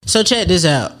So check this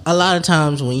out. A lot of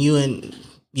times when you in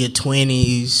your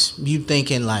 20s, you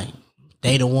thinking like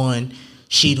they the one,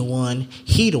 she the one,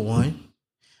 he the one.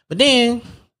 But then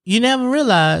you never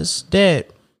realize that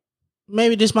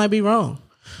maybe this might be wrong.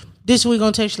 This week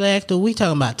on Textually Active, we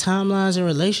talking about timelines and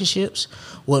relationships.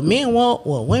 What men want,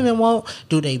 what women want.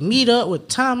 Do they meet up with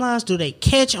timelines? Do they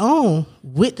catch on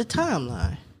with the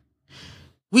timeline?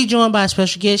 We joined by a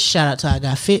special guest. Shout out to our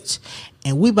guy Fitz.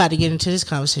 And we about to get into this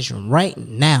conversation right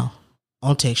now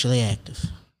on Textually Active.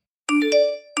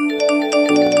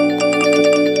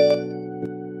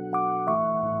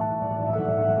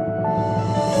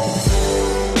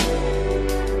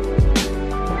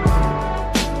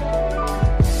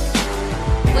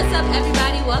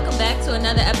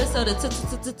 Another episode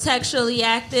of Textually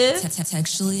Active.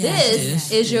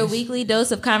 This is your weekly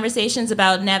dose of conversations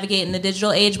about navigating the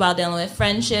digital age while dealing with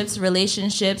friendships,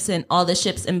 relationships, and all the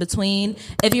ships in between.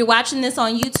 If you're watching this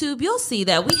on YouTube, you'll see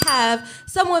that we have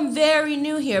someone very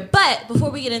new here. But before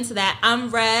we get into that,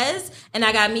 I'm Rez, and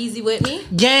I got Meezy with me.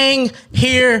 Gang,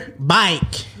 here,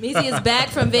 bike. Meezy is back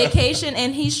from vacation,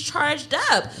 and he's charged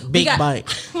up. Big bike.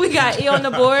 We got E on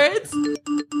the boards.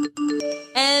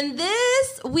 And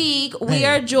this week, we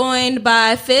are joined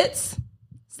by Fitz.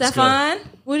 Stefan,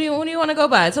 what do you want to go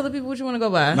by? Tell the people what you want to go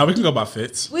by. No, we can go by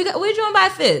Fitz. We're joined by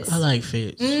Fitz. I like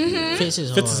Fitz. Mm-hmm. Fitz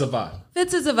is a vibe.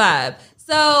 Fitz is a vibe.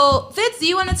 So, Fitz, do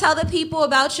you want to tell the people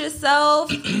about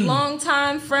yourself?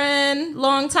 Long-time friend,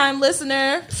 long-time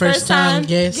listener. First time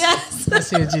guest. Yes. I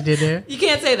see what you did there. You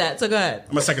can't say that, so go ahead.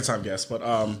 I'm a second time guest, but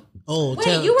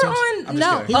wait, you were on? I'm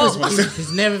No.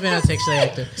 He's never been on Textually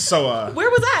Active. So where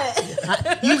was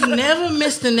I? You've never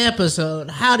missed an episode.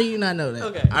 How do you not know that?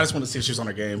 Okay. I just want to see if she was on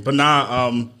her game. But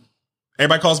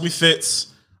everybody calls me Fitz.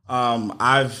 What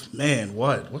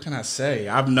can I say?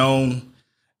 I've known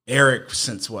Eric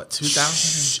since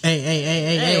 2000?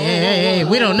 Hey.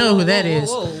 We don't know who that is.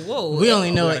 Whoa. We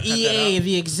only know EA,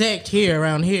 the exec here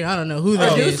around here. I don't know who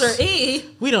that is. Producer E.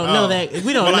 We don't know that.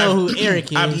 We don't know who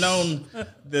Eric is. I've known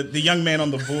the young man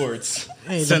on the boards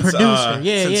the since producer.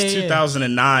 Since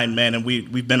 2009, man, and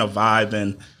we've been a vibe,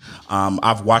 and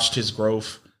I've watched his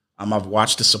growth. I've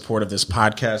watched the support of this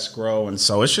podcast grow, and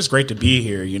so it's just great to be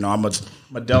here. You know, I'm a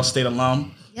Dell State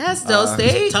alum. Yes, Dell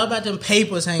State. Talk about them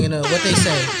papers hanging up. What they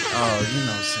say? Oh, you know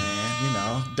what I'm saying. You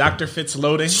know, Dr. Fitz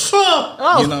loading.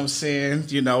 Oh. You know what I'm saying.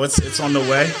 You know, it's on the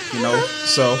way. You know,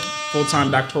 so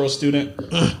full-time doctoral student.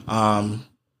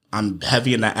 I'm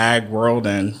heavy in the ag world,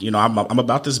 and you know, I'm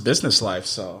about this business life.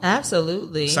 So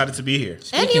absolutely excited to be here.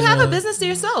 And you have a business to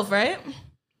yourself, right?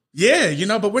 Yeah, you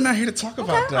know, but we're not here to talk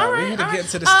about that. We're here to get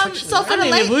into this. So for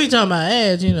if we talking about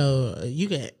ads, you know, you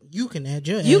can add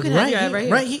your ad. You can add your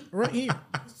ad right here.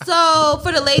 So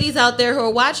for the ladies out there who are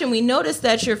watching, we noticed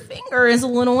that your finger is a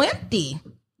little empty.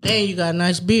 And you got a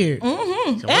nice beard.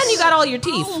 Mm-hmm. So and you got all your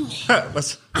teeth.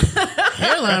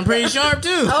 Hairline pretty sharp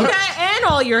too. Okay, and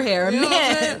all your hair. You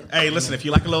Man. Hey, listen, if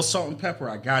you like a little salt and pepper,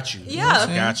 I got you. Yeah.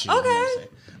 I got you. Okay. You know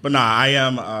but nah, I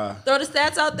am. Throw the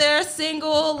stats out there.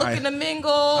 Single, looking to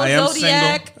mingle, I am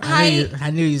Zodiac, height. I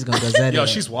knew he was going to go that. Yo,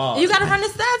 she's wild. You got to run the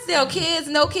stats there. Kids,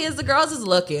 no kids. The girls is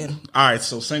looking. All right,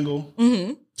 so single,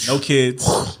 no kids,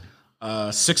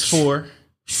 6'4",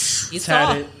 you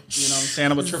tatted. You know what I'm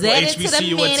saying? I'm a triple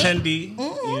HBCU attendee.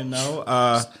 You know,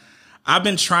 I've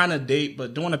been trying to date,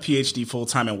 but doing a PhD full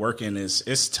time and working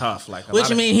it's tough. Like, what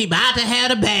you mean? He about to have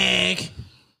a bag.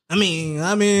 I mean,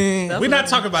 we're not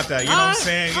talking about that. You know what I'm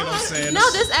saying? You know what I'm saying?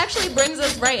 No, this actually brings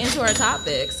us right into our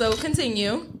topic. So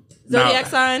continue. Zodiac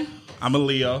sign. I'm a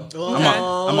Leo. I'm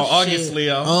an August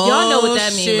Leo. Y'all know what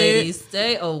that means, ladies.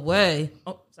 Stay away.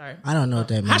 Oh, sorry. I don't know what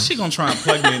that means. How's she gonna try and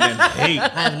plug me in and hate?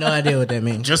 I have no idea what that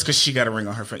means. Just because she got a ring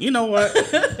on her finger. You know what?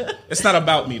 It's not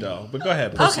about me though. But go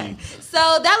ahead, proceed. Okay. So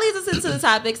that leads us into the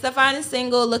topic. Stefan is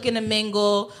single, looking to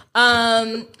mingle.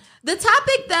 The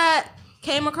topic that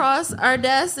came across our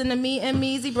desk and me and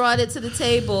Meezy brought it to the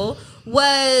table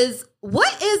was,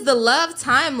 what is the love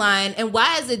timeline and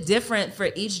why is it different for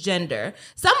each gender?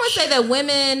 Some would say that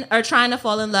women are trying to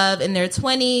fall in love in their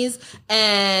 20s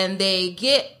and they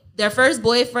get their first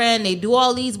boyfriend, they do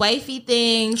all these wifey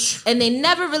things, and they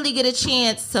never really get a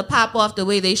chance to pop off the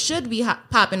way they should be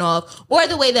popping off or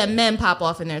the way that men pop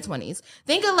off in their 20s.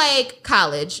 Think of like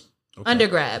college,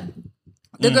 undergrad.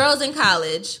 The girls in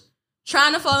college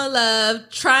trying to fall in love,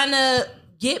 trying to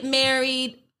get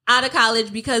married out of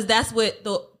college because that's what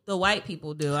the the white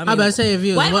people do. I was about to say, if you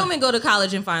was white women go to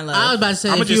college and find love. I was about to say,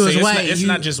 I'm if gonna you just was say white, it's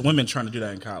not just women trying to do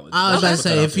that in college. I was about to Let's put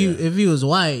say, that if out there. if you was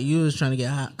white, you was trying to get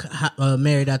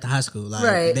married after high school. Like,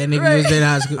 Right, that nigga right. was in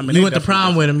high school. I mean, You they went to definitely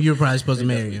prom with him. You were probably supposed to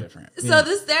marry him. different. So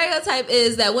the stereotype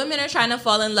is that women are trying to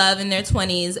fall in love in their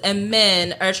 20s and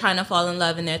men are trying to fall in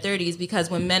love in their 30s, because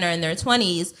when men are in their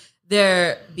 20s,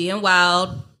 they're being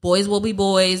wild. Boys will be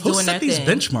boys Who doing their set these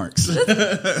thing. benchmarks?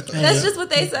 That's just what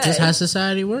they say. Just how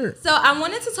society works. So I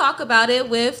wanted to talk about it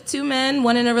with two men,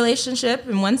 one in a relationship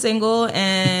and one single,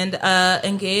 and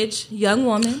engaged young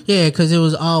woman. Yeah, because it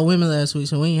was all women last week,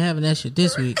 so we ain't having that shit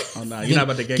this week. Oh no, you're not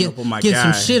about to gang up on my get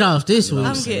guy. some shit off this week.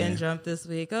 I'm getting jumped this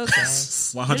week. Okay.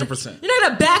 100%. You're not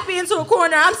gonna back me into a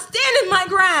corner. I'm standing my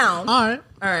ground. All right.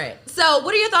 All right. So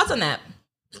what are your thoughts on that?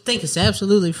 I think it's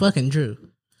absolutely fucking true.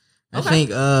 I Okay. think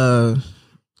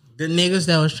the niggas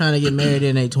that was trying to get married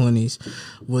in their 20s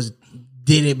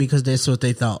did it because that's what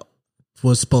they thought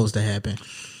was supposed to happen.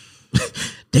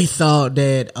 They thought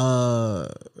that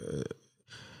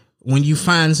when you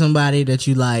find somebody that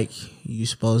you like, you're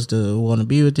supposed to want to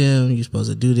be with them, you're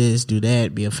supposed to do this, do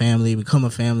that, be a family, become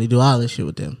a family, do all this shit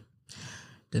with them.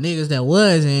 The niggas that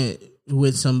wasn't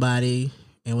with somebody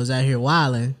and was out here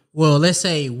wilding, well, let's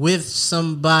say with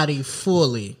somebody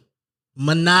fully,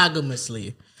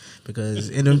 monogamously, because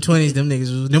in them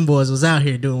 20s, them boys was out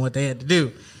here doing what they had to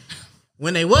do.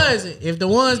 When they wasn't, if the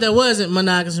ones that wasn't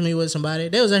monogamously with somebody,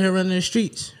 they was out here running the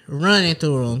streets, running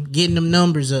through them, getting them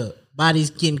numbers up,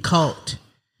 bodies getting caught.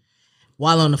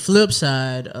 While on the flip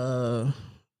side,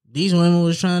 these women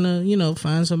was trying to,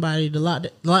 find somebody to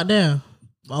lock down,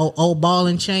 old ball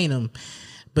and chain them.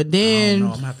 But then, No,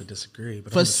 I'm gonna have to disagree.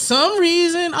 But for some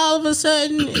reason, all of a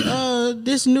sudden,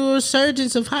 this new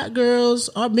resurgence of hot girls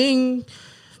are being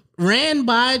ran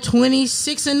by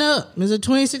 26 and up. There's a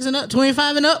 26 and up,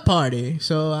 25 and up party.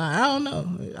 So I don't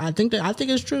know. I think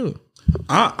it's true.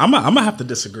 I'm gonna have to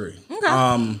disagree.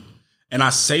 Okay. And I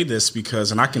say this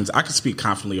because, and I can speak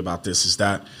confidently about this, is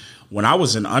that when I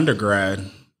was in undergrad,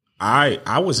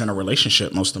 I was in a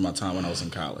relationship most of my time when I was in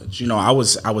college. I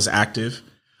was active.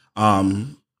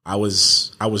 I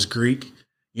was Greek,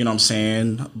 you know what I'm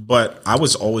saying? But I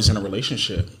was always in a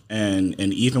relationship. And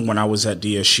even when I was at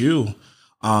DSU,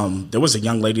 there was a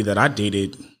young lady that I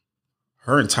dated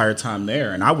her entire time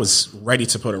there, and I was ready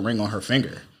to put a ring on her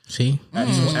finger. See? At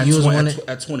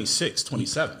 26,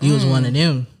 27. You was one of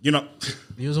them. You know,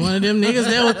 You was one of them niggas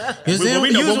that was.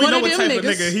 we know what type of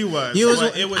nigga he was.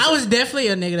 I was definitely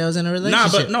a nigga that was in a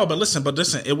relationship. But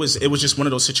listen, it was just one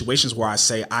of those situations where I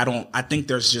say I think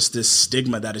there's just this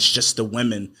stigma that it's just the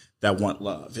women that want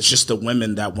love. It's just the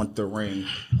women that want the ring,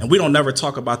 and we don't never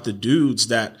talk about the dudes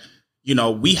that.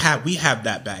 We have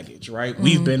that baggage, right? Mm-hmm.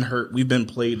 We've been hurt. We've been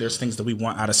played. There's things that we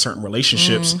want out of certain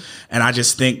relationships. Mm-hmm. And I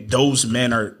just think those men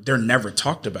they're never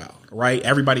talked about, right?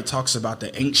 Everybody talks about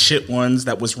the ain't shit ones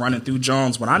that was running through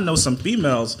Jones. When I know some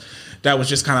females that was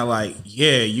just kind of like,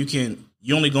 yeah, you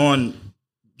only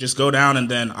just go down and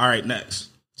then, all right, next.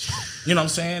 You know what I'm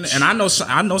saying? And I know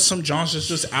some Johns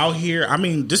just out here. I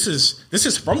mean, this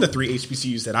is from the 3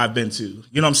 HBCUs that I've been to. You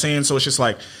know what I'm saying? So it's just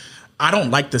like, I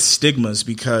don't like the stigmas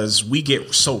because we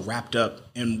get so wrapped up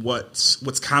in what's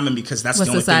common because that's what the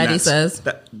only society thing says.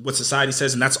 What society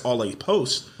says, and that's all they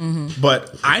post. Mm-hmm.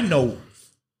 But I know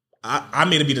I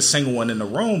may be the single one in the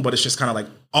room, but it's just kind of like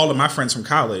all of my friends from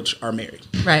college are married.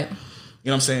 Right. You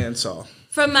know what I'm saying? So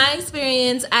from my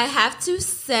experience, I have to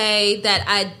say that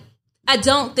I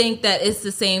don't think that it's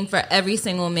the same for every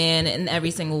single man and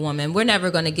every single woman. We're never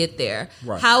going to get there.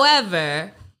 Right.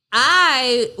 However,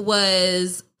 I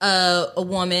was a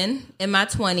woman in my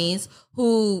 20s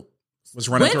who was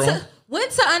running through them.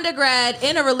 Went to undergrad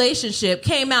in a relationship,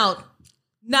 came out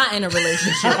not in a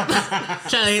relationship. Trying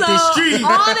to hit this street.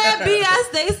 All that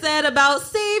BS they said about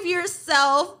save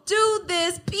yourself, do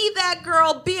this, be that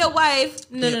girl, be a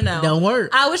wife. No. Don't work.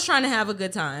 I was trying to have a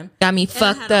good time. Got me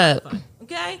fucked up.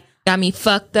 Okay? Got me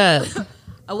fucked up.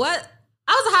 What?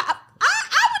 I was a hot.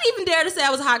 I would even dare to say I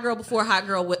was a hot girl before hot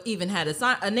girl even had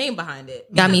a name behind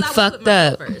it. Got me Because I would fucked put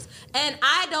myself up. First. And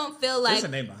I don't feel like There's a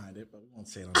name behind it, but we won't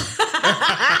say it on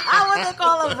that. what they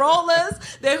call them,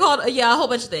 rollers. They're called a whole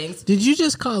bunch of things. Did you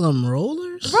just call them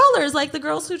rollers? Rollers, like the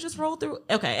girls who just roll through.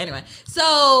 Okay, anyway,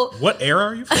 so What era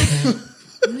are you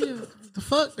from? The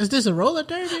fuck is this a roller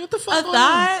derby? What the fuck? a going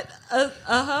on? thought,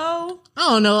 a hoe, I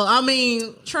don't know. I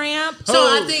mean, tramp. So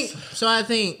I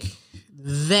think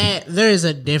that there is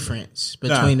a difference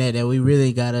between that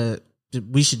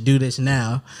we should do this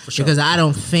now sure. because I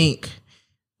don't think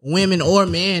women or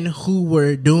men who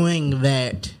were doing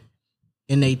that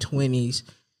in their 20s,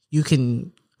 you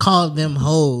can call them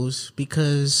hoes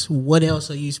because what else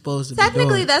are you supposed to be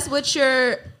Technically, doing? that's what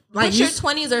you're But you, your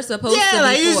 20s are supposed to yeah, be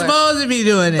like you're for. supposed to be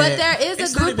doing But it. there is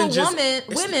It's a not group even of just-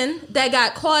 women that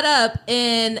got caught up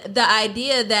in the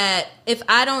idea that if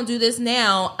I don't do this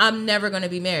now, I'm never going to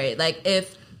be married. Like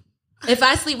if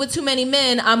I sleep with too many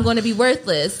men, I'm going to be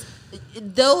worthless.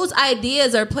 Those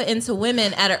ideas are put into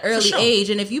women at an early sure. age,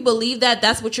 and if you believe that,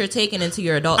 that's what you're taking into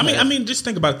your adulthood. I mean, just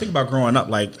think about growing up.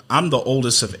 Like, I'm the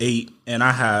oldest of 8, and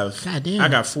I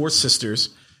got 4 sisters.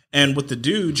 And with the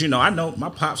dudes, I know my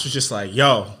pops was just like,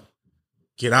 "Yo,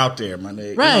 get out there, my nigga." Right.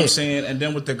 You know what I'm saying? And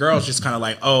then with the girls, just kind of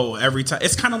like, "Oh, every time."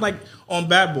 It's kind of like on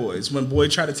Bad Boys when boy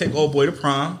tried to take old boy to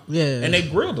prom, and they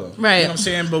grilled him, Right. You know what I'm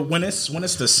saying? But when it's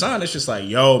the son, it's just like,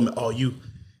 "Yo, oh you."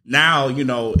 Now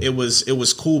it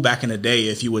was cool back in the day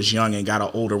if you was young and got an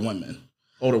older woman.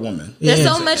 There's Yeah.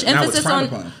 so much Now it's emphasis frowned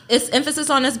on upon. it's emphasis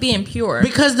on us being pure.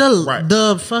 because Right.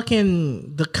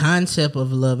 the concept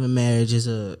of love and marriage is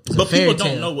a But fairy people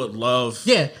tale. don't know what love.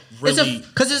 Yeah. really,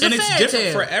 Because it's a and it's fairy different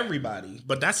tale. for everybody.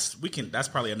 But that's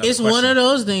probably another. It's question. one of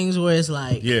those things where it's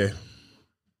like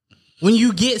when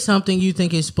you get something you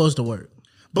think it's supposed to work.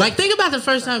 Like, think about the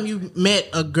first time you met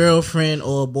a girlfriend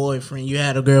or a boyfriend. You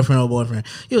had a girlfriend or a boyfriend.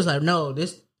 You was like, no,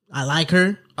 I like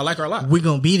her. I like her a lot. We're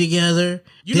going to be together.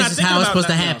 You're not This is thinking how it's about supposed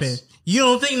to nothing happen. else. You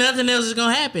don't think nothing else is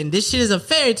going to happen. This shit is a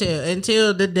fairy tale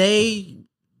until the day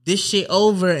this shit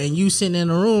over and you sitting in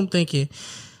a room thinking,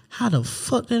 how the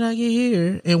fuck did I get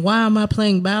here? And why am I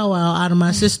playing Bow Wow out of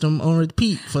my system on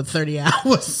repeat for 30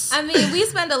 hours? I mean, we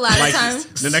spend a lot of Like, time.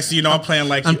 the next thing you know, I'm playing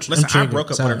like. I'm Listen, I triggered.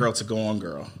 broke up Sorry. with a girl to Go On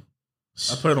Girl.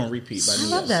 I put it on repeat by I Neo.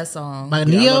 love that song. By Yeah, I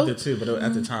Neo? loved it too, but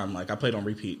at the time, like I played on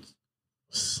repeat.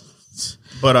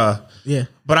 But Yeah.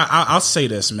 But I'll say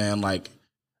this, man. Like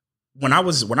when I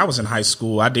was in high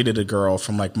school, I dated a girl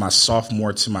from like my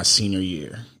sophomore to my senior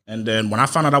year, and then when I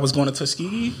found out I was going to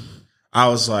Tuskegee, I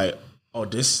was like, "Oh,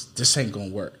 this ain't gonna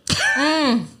work."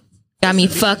 Got me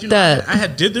fucked up. I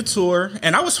had did the tour,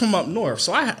 and I was from up north,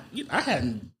 so I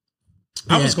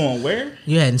was going where?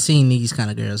 You hadn't seen these kind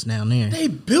of girls down there.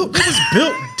 It was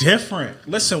built different.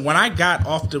 Listen, when I got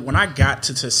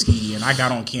to Tuskegee and I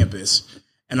got on campus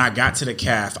and I got to the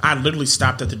calf, I literally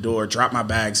stopped at the door, dropped my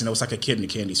bags, and it was like a kid in a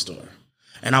candy store.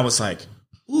 And I was like,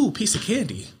 ooh, piece of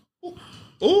candy.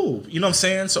 Ooh, you know what I'm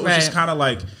saying? So it was just Right. kind of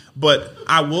like, but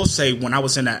I will say when I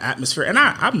was in that atmosphere, and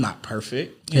I'm not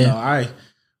perfect. You Yeah. know, I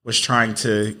was trying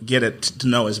to get it to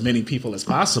know as many people as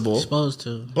possible. Supposed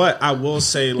to. But I will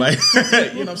say, like, you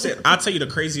know what I'm saying? I'll tell you the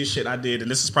craziest shit I did, and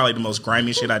this is probably the most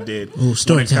grimy shit I did when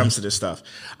story it time. comes to this stuff.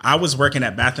 I was working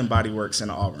at Bath and Body Works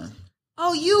in Auburn.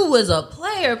 Oh, you was a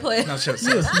player. No, shut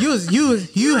up.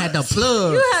 You had the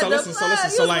plug. You had So the listen, plug.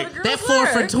 so You like- was a That girl 4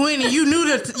 for player. 20. You knew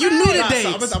the Nah, so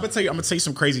I'm dates. gonna tell you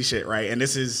some crazy shit, right? And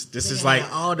this is Yeah, like,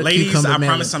 all the ladies, cucumber I melon.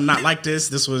 promise I'm not like this.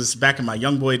 This was back in my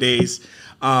young boy days.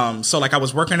 So like I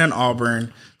was working in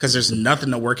Auburn because there's nothing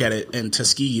to work at it in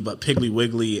Tuskegee but Piggly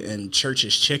Wiggly and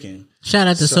Church's Chicken. Shout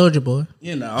out to Soldier Boy.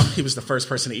 You know, he was the first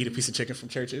person to eat a piece of chicken from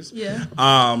Church's. Yeah.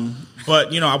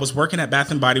 But I was working at Bath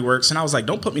and Body Works, and I was like,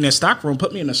 "Don't put me in a stock room,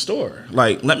 put me in a store.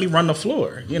 Like, let me run the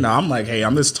floor." I'm like, "Hey,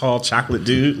 I'm this tall chocolate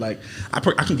dude. Like, I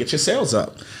can get your sales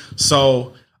up."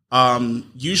 So,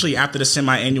 usually after the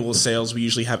semi-annual sales, we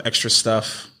usually have extra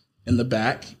stuff in the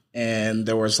back, and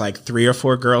there was like 3 or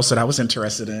 4 girls that I was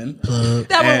interested in.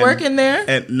 That were working there.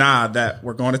 And that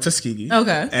we're going to Tuskegee.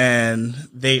 Okay. And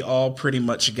they all pretty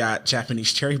much got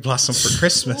Japanese cherry blossom for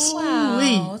Christmas.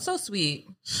 Wow, so sweet.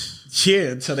 Yeah,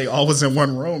 until they all was in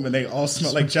one room and they all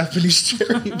smelled like Japanese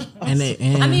cherry.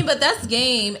 And I mean, but that's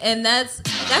game, and that's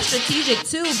strategic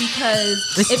too,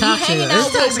 because It's if you toxic. hanging It's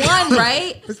out with toxic. one,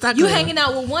 right? It's toxic. You hanging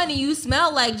out with one and you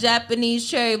smell like Japanese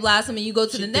cherry blossom, and you go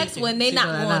to the next one, they not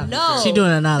going to know. She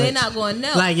doing a knowledge. They not going to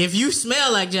know. Like, if you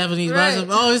smell like Japanese Right.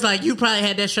 blossom, it's like you probably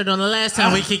had that shirt on the last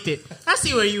time we kicked it. I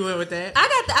see where you went with that.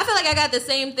 I feel like I got the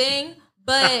same thing.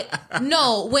 But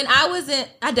no, when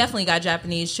I definitely got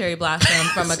Japanese cherry blossom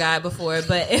from a guy before,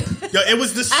 but Yo, it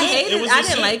was the scent. hated It was it. I the didn't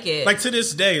scent. like it. Like to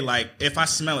this day, like if I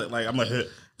smell it, like I'm a hit.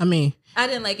 I mean, I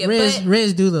didn't like it.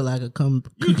 Reds do look like a cucumber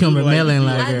do like- melon you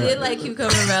like I girl. did like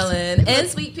cucumber melon and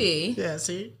sweet pea. Yeah,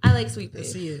 see? I like sweet pea.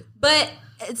 see it. But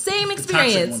same Toxic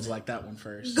experience. ones like that one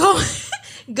first.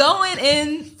 Going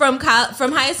in from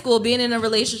high school, being in a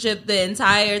relationship the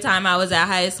entire time I was at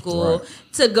high school, Right.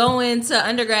 to going to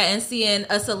undergrad and seeing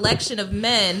a selection of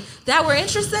men that were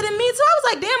interested in me. So I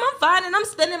was like, damn, I'm fine, and I'm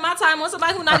spending my time on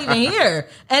somebody who's not even here.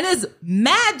 And there's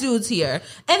mad dudes here,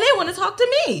 and they want to talk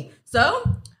to me. So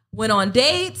went on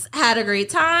dates, had a great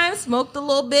time, smoked a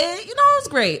little bit. You know, it was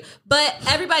great. But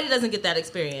everybody doesn't get that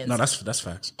experience. No, that's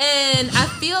facts. And I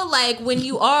feel like when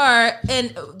you are,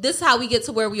 and this is how we get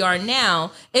to where we are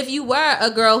now, if you were a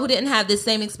girl who didn't have this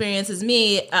same experience as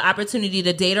me, an opportunity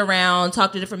to date around,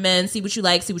 talk to different men, see what you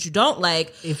like, see what you don't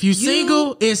like. If you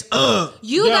single, it's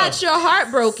You got your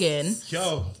heart broken.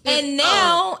 Yo. And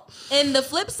now, in the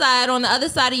flip side, on the other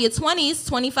side of your 20s,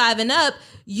 25 and up,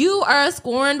 you are a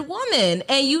scorned woman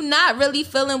and you not really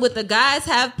feeling what the guys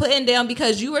have putting down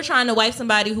because you were trying to wife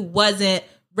somebody who wasn't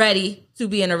ready to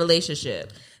be in a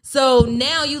relationship. So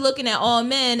now you looking at all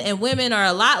men, and women are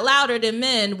a lot louder than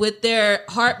men with their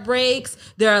heartbreaks.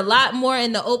 They're a lot more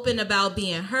in the open about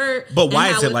being hurt. But why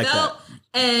and is how it like felt.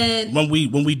 that? And when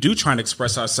we do try and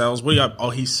express ourselves, we are,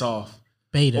 oh, he's soft.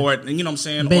 beta. Or, you know what I'm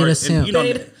saying? Beta or, simp. You know,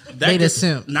 Beta- that Beta gets,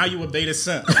 simp. Now you a beta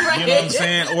simp. You know what I'm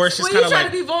saying? Or it's just when kind you of try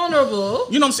like, to be vulnerable.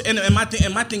 you know what I'm saying?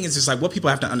 And my thing is just like, what people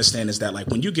have to understand is that like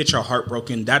when you get your heart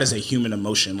broken, that is a human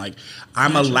emotion. Like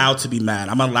I'm allowed to be mad.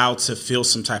 I'm allowed to feel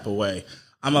some type of way.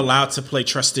 I'm allowed to play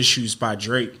Trust Issues by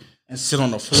Drake and sit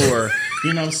on the floor.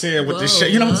 You know what I'm saying? With this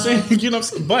shit. You know what I'm saying? You know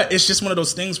what I'm saying? But it's just one of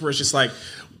those things where it's just like,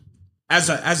 as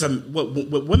a what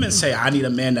women say, I need a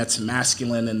man that's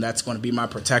masculine and that's going to be my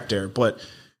protector. But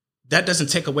that doesn't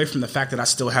take away from the fact that I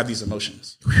still have these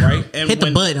emotions, right? And Hit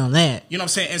the button on that. You know what I'm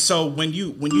saying? And so when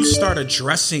you start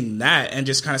addressing that and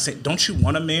just kind of say, don't you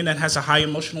want a man that has a high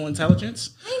emotional intelligence?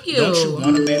 Thank you. Don't you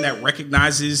want a man that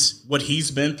recognizes what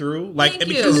he's been through? Like, Thank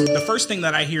because you. the first thing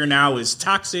that I hear now is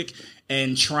toxic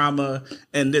and trauma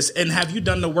and this. And have you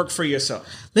done the work for yourself?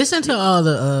 Listen to all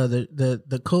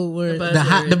the code words, the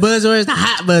buzzwords. buzzwords, the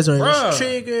hot buzzwords. Bruh.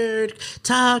 Triggered,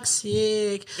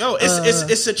 toxic. Yo,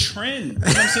 it's a trend. You know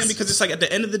what I'm saying? Because it's like at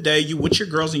the end of the day, you with your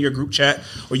girls in your group chat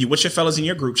or you with your fellas in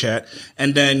your group chat,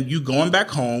 and then you going back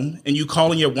home and you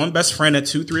calling your one best friend at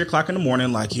 2-3 o'clock in the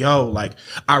morning, like, yo, like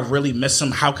I really miss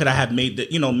him. How could I have made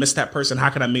that? You know, miss that person. How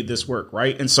could I make this work?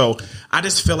 Right. And so I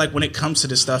just feel like when it comes to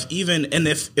this stuff, even and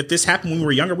if this happened when we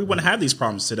were younger, we wouldn't have these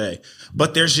problems today.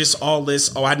 But there's just all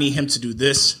this. Oh, I need him to do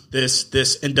this,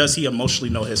 and does he emotionally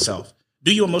know himself?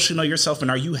 Do you emotionally know yourself, and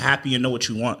are you happy and know what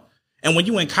you want? And when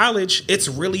you in college, it's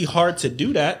really hard to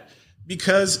do that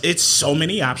because it's so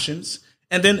many options.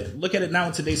 And then look at it now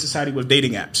in today's society with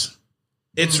dating apps.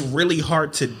 It's really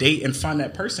hard to date and find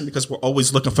that person because we're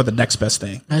always looking for the next best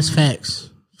thing. That's facts.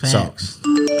 Facts.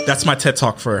 So that's my TED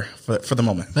Talk for the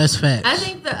moment. That's facts. I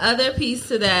think the other piece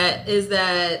to that is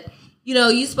that, you know,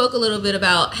 you spoke a little bit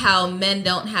about how men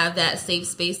don't have that safe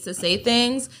space to say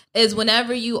things. Is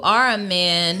whenever you are a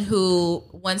man who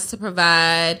wants to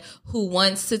provide, who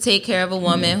wants to take care of a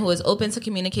woman, who is open to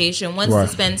communication, wants Right.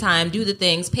 to spend time, do the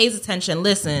things, pays attention,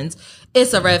 listens,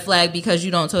 it's a red flag because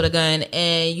you don't tote a gun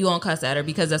and you don't cuss at her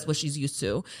because that's what she's used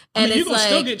to. And I mean, it's you're going to like,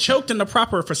 still get choked in the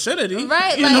proper vicinity.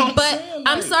 right, You know like, what but saying?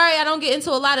 I'm Like, sorry I don't get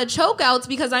into a lot of choke outs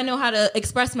because I know how to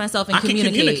express myself and I can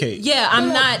communicate. Yeah, I'm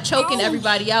not choking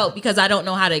everybody out because I don't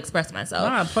know how to express myself.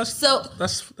 Nah, plus, so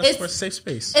that's it's- for a safe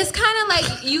space. it's kind of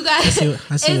like you guys.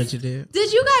 I see it's- what you did.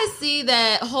 Did you guys see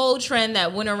that whole trend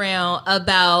that went around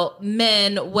about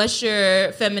men? What's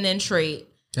your feminine trait?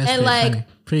 That's and pretty like. funny.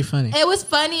 Pretty funny. It was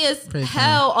funny as Pretty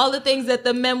hell. All the things that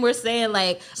the men were saying,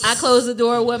 like I close the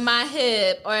door with my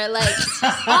hip, or like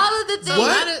all of the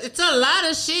things. It's a lot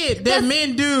of shit that That's-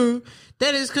 men do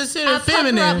that is considered I pucker up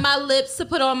feminine. my lips to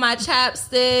put on my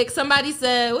chapstick. Somebody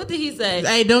said, "What did he say?"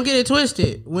 Hey, don't get it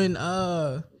twisted. When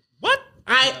What?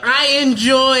 I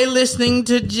enjoy listening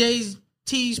to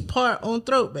JT's part on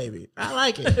Throat Baby. I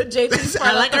like it. JT's part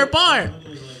I like on her Throat. part.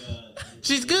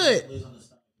 She's good.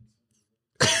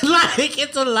 Like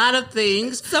it's a lot of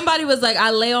things. Somebody was like, "I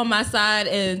lay on my side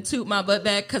and toot my butt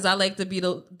back because I like to be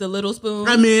the little spoon."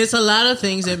 I mean, it's a lot of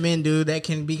things that men do that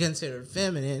can be considered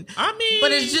feminine. I mean,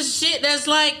 But it's just shit that's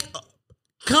like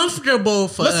comfortable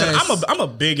for listen, us. I'm a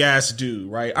big ass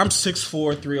dude, right? I'm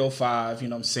 6'4", 305, you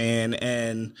know what I'm saying?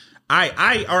 And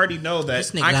I already know that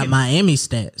This nigga I got can Miami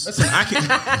stats. listen, I can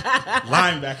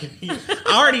linebacker.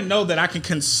 I already know that I can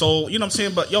console, you know what I'm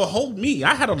saying? But yo, hold me.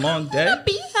 I had a long day.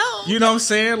 You know what I'm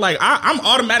saying? Like I'm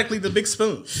automatically the big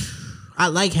spoon. I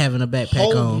like having a backpack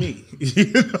Hold on. me.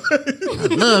 I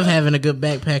love having a good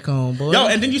backpack on, boy. Yo,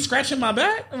 and then you scratching my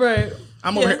back? right.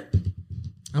 I'm over here.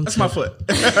 I'm That's my foot.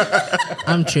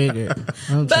 I'm triggered.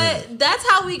 I'm triggered. But that's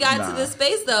how we got to this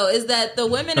space, though, is that the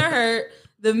women are hurt,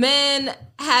 the men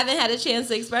haven't had a chance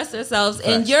to express themselves,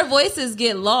 and Facts. your voices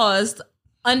get lost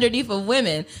underneath of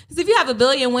women. Because if you have a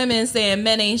billion women saying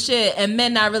men ain't shit, and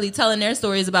men not really telling their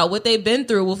stories about what they've been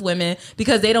through with women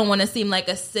because they don't want to seem like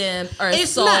a simp or a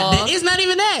It's soft. not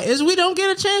even that. It's we don't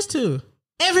get a chance to.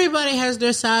 Everybody has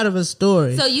their side of a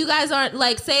story. So you guys aren't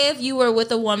like, say if you were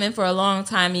with a woman for a long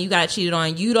time and you got cheated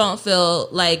on, you don't feel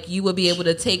like you would be able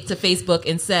to take to Facebook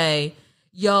and say,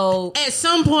 yo, at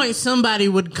some point somebody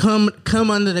would come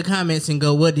under the comments and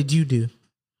go, what did you do?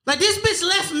 Like, this bitch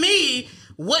left me.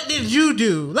 What did you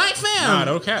do? Like, fam. Nah,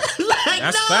 no cap. Like,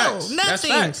 That's no, facts. nothing. That's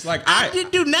facts. Like, I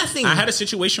didn't do nothing. I had a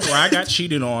situation where I got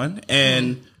cheated on,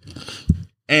 and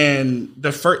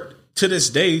the first, to this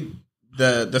day,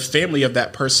 the family of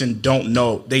that person don't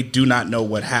know. They do not know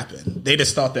what happened. They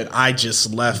just thought that I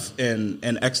just left in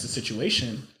an extra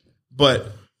situation, but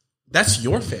that's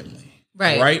your family,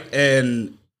 right?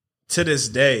 And to this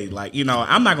day, like, you know,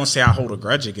 I'm not gonna say I hold a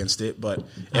grudge against it, but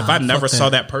if I never saw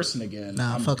that person again,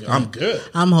 I'm good.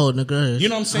 I'm holding a grudge. You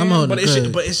know what I'm saying? I'm holding a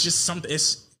grudge. But it's just something.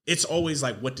 It's always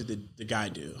like, what did the guy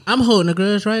do? I'm holding a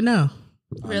grudge right now.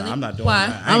 really? I'm not doing Why?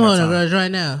 that. I'm holding a grudge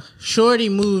right now. Shorty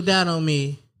moved out on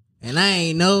me, and I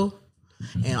ain't know.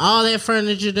 And all that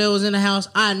furniture that was in the house,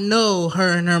 I know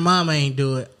her and her mama ain't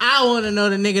do it. I want to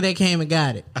know the nigga that came and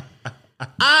got it.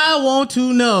 I want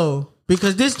to know.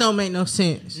 Because this don't make no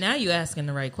sense. Now you asking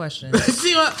the right question.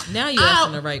 See what? Now you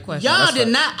asking the right question. Y'all did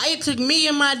not. It took me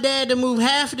and my dad to move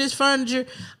half of this furniture.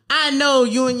 I know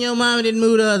you and your mama didn't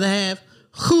move the other half.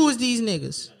 Who is these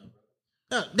niggas?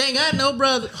 They ain't got no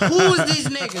brother. Who is these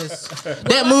niggas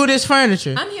that move this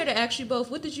furniture? I'm here to ask you both.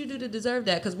 What did you do to deserve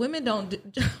that? Because women don't.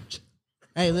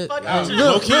 Hey, look.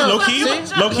 Low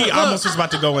key, I almost was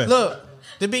about to go in. Look.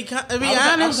 To be I was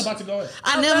honest, about to go in.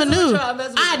 I never knew.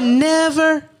 I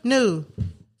never knew.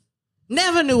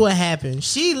 Never knew what happened.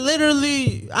 She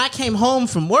literally, I came home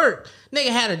from work. Nigga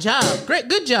had a job. Great,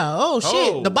 good job. Oh,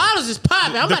 shit. Oh. The bottles is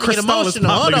popping. I'm The about to get Cristal is emotional.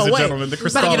 pop, Hold ladies on, and wait. gentlemen. The I'm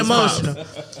about to get Cristal is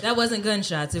emotional. That wasn't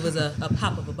gunshots. It was a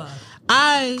pop of a bottle.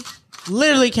 I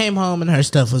literally came home and her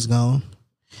stuff was gone.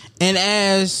 And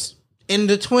as in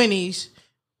the 20s,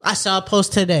 I saw a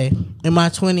post today. In my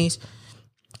 20s,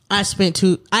 I spent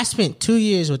 2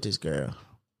 years with this girl.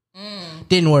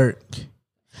 Didn't work.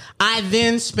 I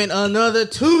then spent another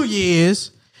 2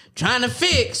 years trying to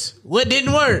fix what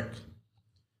didn't work.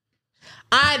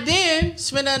 I then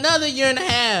spent another year and a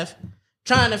half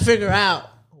trying to figure out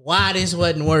why this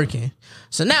wasn't working.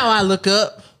 So now I look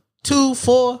up 2,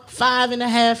 4,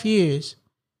 5.5 years.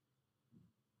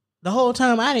 The whole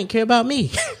time I didn't care about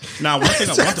me. Now, one thing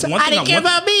I didn't care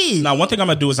about me. Now, one thing I'm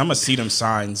gonna do is I'm gonna see them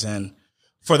signs, and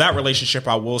for that relationship,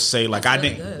 I will say, like, I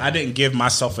didn't give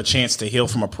myself a chance to heal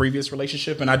from a previous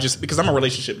relationship, and I just, because I'm a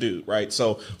relationship dude, right?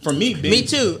 So for me, me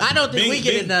too. I don't think we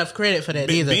get enough credit for that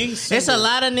either. There's a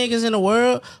lot of niggas in the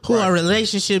world who are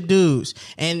relationship dudes,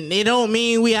 and they don't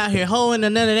mean we out here hoeing or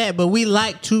none of that, but we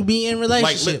like to be in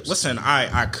relationships. Like, listen,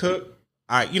 I cook,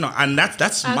 and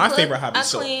that's my favorite hobby. I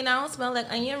clean. I don't smell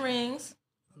like onion rings.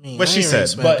 What she said,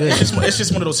 but it's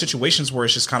just one of those situations where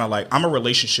it's just kind of like, I'm a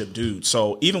relationship dude.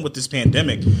 So even with this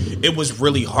pandemic, it was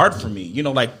really hard for me. You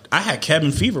know, like, I had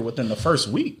cabin fever within the first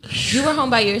week. You were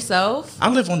home by yourself? I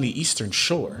live on the Eastern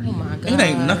Shore. Oh my god, it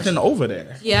ain't nothing over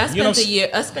there. Yeah,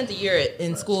 I spent a year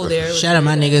in school there. Shout out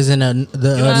my niggas in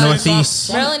the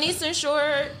Northeast. Maryland Eastern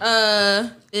Shore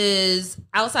is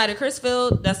outside of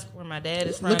Chrisfield. That's where my dad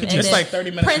is from. Look at you. It's like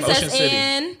 30 minutes from Princess Ocean City.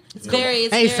 Anne. It's Hey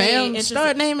very fam,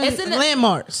 start naming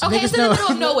landmarks. Okay, Niggas it's in the know. middle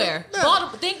of nowhere.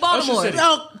 Think Baltimore. City.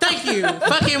 Oh, thank you.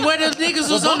 Fucking where the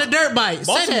niggas was on the dirt bike.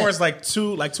 Baltimore is like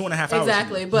 2.5 hours.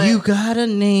 Exactly, but You gotta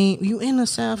name. You in the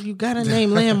South. You gotta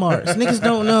name landmarks. Niggas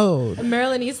don't know.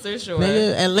 Maryland Eastern Shore.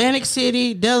 Nigga, Atlantic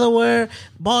City, Delaware,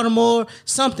 Baltimore,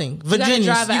 something. Virginia. You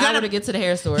gotta drive an hour to get to the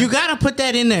hair store. You gotta put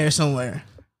that in there somewhere.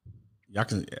 Y'all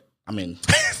can. I mean,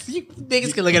 You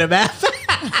niggas can look at a map.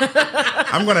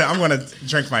 I'm gonna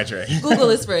drink my drink. Google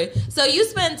is free. So you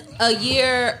spent a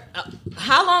year.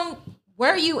 How long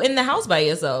were you in the house by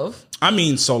yourself? I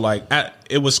mean, so like,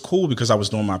 it was cool because I was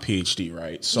doing my PhD,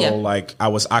 right? So Yeah. like, I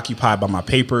was occupied by my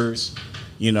papers,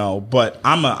 you know. But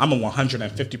I'm a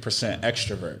 150%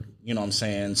 extrovert. You know what I'm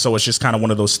saying? So it's just kind of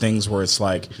one of those things where it's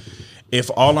like, if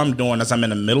all I'm doing is I'm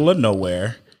in the middle of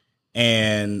nowhere,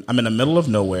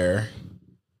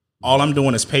 all I'm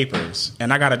doing is papers,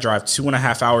 and I got to drive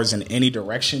 2.5 hours in any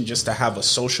direction just to have a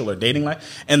social or dating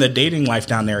life. And the dating life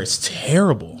down there is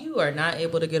terrible. You are not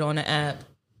able to get on the app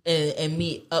and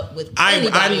meet up with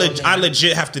anybody. I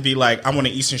legit have to be like, I'm on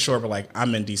the Eastern Shore, but like,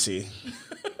 I'm in DC.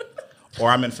 Or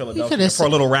I'm in Philadelphia for a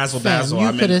little razzle dazzle.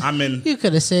 You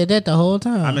could have said that the whole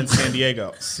time. I'm in San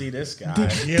Diego. See this guy. You know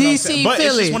DC, what I'm saying? But Philly.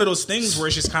 it's just one of those things where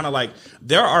it's just kind of like,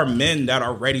 there are men that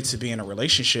are ready to be in a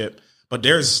relationship, but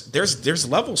there's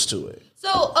levels to it.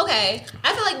 So, okay,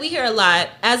 I feel like we hear a lot.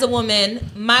 As a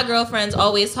woman, my girlfriends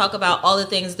always talk about all the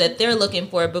things that they're looking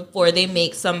for before they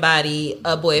make somebody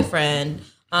a boyfriend.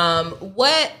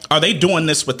 What Are they doing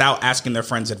this without asking their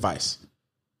friends' advice?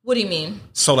 What do you mean?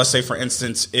 So let's say, for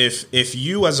instance, if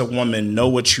you as a woman know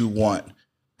what you want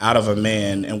out of a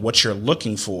man and what you're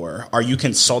looking for, are you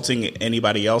consulting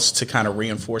anybody else to kind of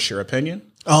reinforce your opinion?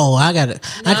 Oh, I got it.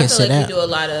 I can feel say like that. we do a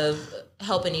lot of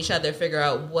helping each other figure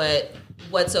out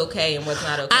what's okay and what's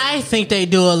not okay. I think they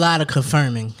do a lot of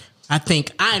confirming. I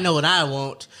think I know what I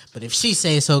want, but if she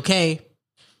says it's okay,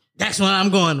 that's what I'm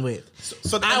going with.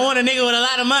 So I want a nigga with a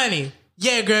lot of money.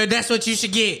 Yeah, girl, that's what you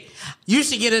should get. You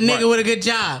should get a nigga with a good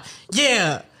job.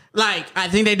 Yeah. Like, I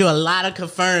think they do a lot of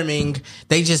confirming.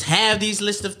 They just have these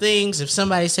list of things. If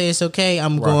somebody says it's okay,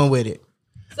 I'm going with it.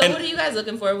 So what are you guys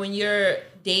looking for when you're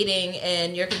dating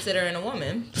and you're considering a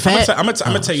woman? I'm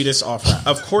gonna tell you this off.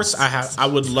 Of course, I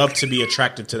would love to be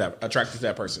attracted to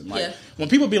that person. Like when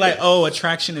people be like, "Oh,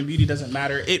 attraction and beauty doesn't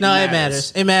matter." It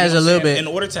matters. It matters a little bit. In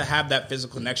order to have that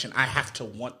physical connection, I have to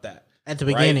want that at the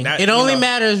beginning. Right? It only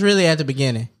matters really at the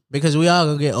beginning. Because we all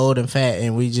gonna get old and fat,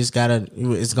 and we just gotta.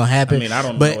 It's gonna happen. I mean, I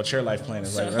don't know what your life plan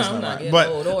is like. That's not right.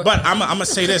 But I'm gonna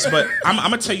say this. But I'm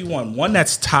gonna tell you one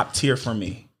that's top tier for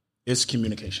me is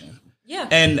communication. Yeah.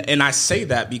 And I say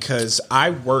that because I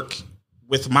work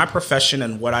with my profession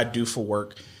and what I do for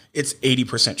work. It's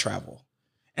 80% travel,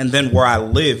 and then where I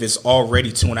live is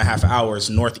already 2.5 hours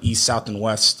north, east, south, and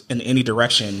west in any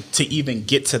direction to even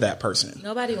get to that person.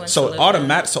 Nobody wants to live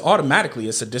there. So automatically,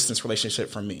 it's a distance relationship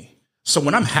for me. So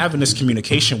when I'm having this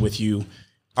communication with you,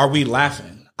 are we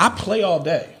laughing? I play all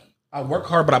day. I work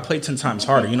hard, but I play 10 times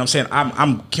harder. You know what I'm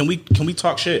saying? Can we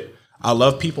talk shit? I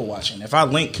love people watching. If I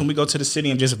link, can we go to the city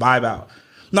and just vibe out?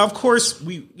 Now, of course,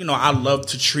 I love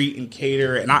to treat and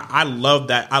cater, and I love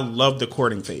that. I love the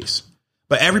courting phase.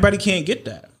 But everybody can't get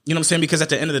that. You know what I'm saying? Because at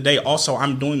the end of the day, also,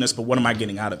 I'm doing this, but what am I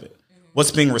getting out of it? What's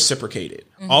being reciprocated?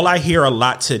 Mm-hmm. All I hear a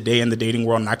lot today in the dating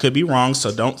world, and I could be wrong,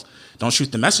 so don't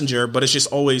shoot the messenger, but it's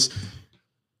just always,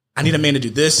 I need a man to do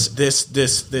this. And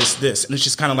it's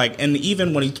just kind of like, and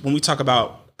even when we talk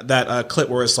about that clip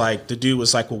where it's like, the dude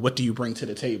was like, well, what do you bring to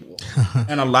the table?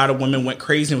 And a lot of women went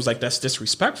crazy and was like, that's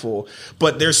disrespectful.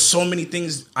 But there's so many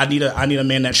things. I need a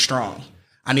man that's strong.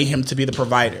 I need him to be the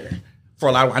provider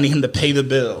I need him to pay the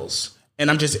bills. And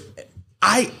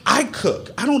I cook.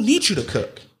 I don't need you to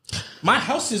cook. My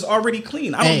house is already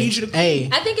clean. I don't need you to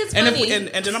clean. I think it's funny. And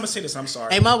then I'm going to say this. I'm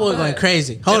sorry. Hey, my boy going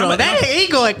crazy. Hold on. He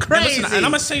going crazy. And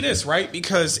I'm going to say this, right?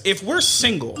 Because if we're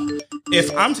single,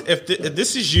 if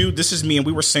this is you, this is me, and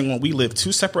we were single, and we live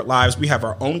two separate lives, we have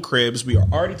our own cribs, we are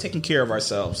already taking care of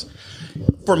ourselves.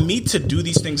 For me to do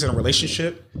these things in a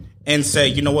relationship and say,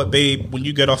 you know what, babe, when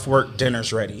you get off work,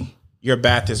 dinner's ready. Your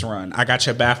bath is run. I got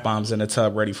your bath bombs in the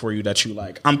tub ready for you that you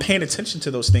like. I'm paying attention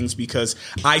to those things because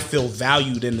I feel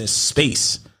valued in this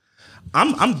space.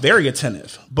 I'm very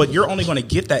attentive, but you're only going to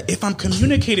get that if I'm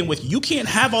communicating with you. You can't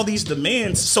have all these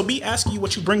demands. So me asking you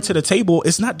what you bring to the table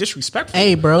is not disrespectful.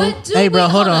 Hey, bro.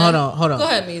 Hold on. Go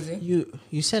ahead, Meezy.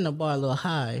 You setting the bar a little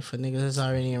high for niggas that's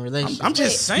already in relationship. I'm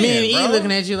just saying, me and bro. E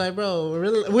looking at you like, bro,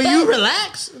 will you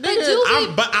relax? But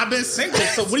I've been single,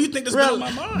 so what do you think is going on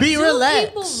in my mind? Be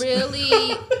relaxed. People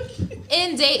really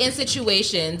in dating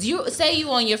situations, you say you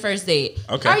on your first date.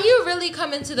 Okay. Are you really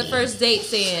coming to the first date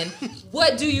saying,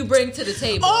 what do you bring to the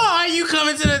table? Or are you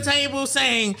coming to the table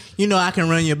saying, I can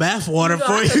run your bath water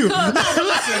for you? No.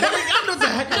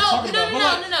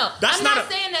 I'm not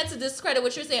saying that to discredit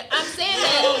what you're saying. I'm saying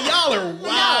that. Y'all are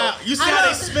wild. You see how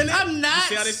they spin it? I'm not. You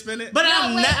see how they spin it? But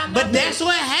But that's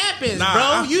what happens,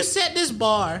 bro. You set this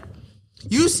bar.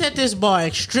 You set this bar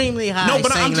extremely high. No,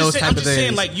 but I'm just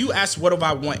saying, like, you asked, what do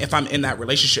I want if I'm in that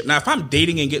relationship? Now, if I'm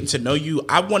dating and getting to know you,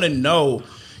 I want to know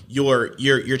your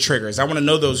triggers. I want to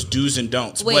know those do's and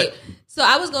don'ts. Wait, so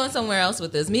I was going somewhere else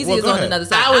with this. Meezy is on another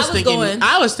side.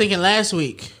 I was thinking last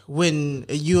week when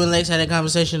you and Lex had a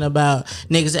conversation about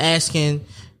niggas asking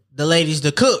the ladies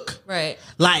to cook. Right.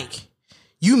 Like,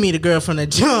 you meet a girl from the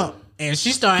jump and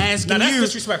she start asking now, that's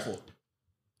disrespectful.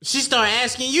 She started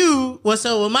asking you, what's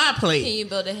up with my plate? Can you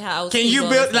build a house? Can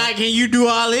you do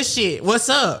all this shit? What's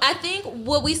up? I think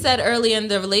what we said earlier in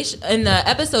the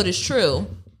episode is true.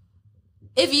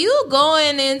 If you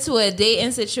going into a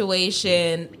dating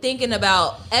situation thinking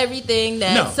about everything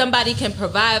that somebody can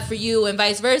provide for you and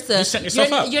vice versa,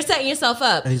 you're setting yourself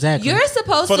up. Exactly. You're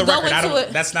supposed to go into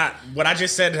it. That's not what I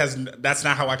just said. That's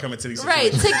not how I come into these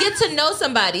situations. Right, to get to know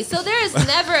somebody. So there is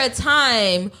never a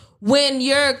time when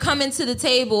you're coming to the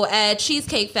table at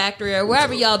Cheesecake Factory or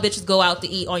wherever y'all bitches go out to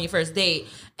eat on your first date,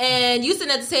 and you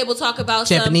sitting at the table talk about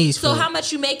Japanese food. So how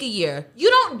much you make a year?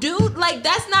 You don't do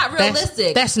that's not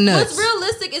realistic. That's nuts. What's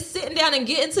realistic is sitting down and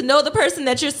getting to know the person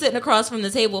that you're sitting across from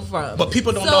the table from. But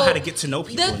people don't know how to get to know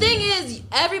people. The thing is,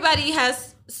 everybody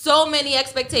has so many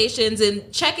expectations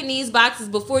and checking these boxes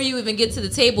before you even get to the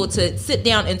table to sit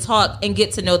down and talk and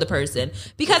get to know the person.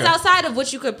 Because outside of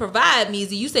what you could provide,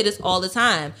 Meezy, you say this all the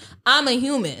time, I'm a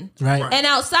human. Right. And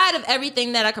outside of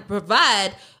everything that I could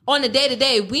provide, on the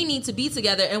day-to-day, we need to be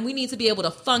together and we need to be able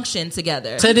to function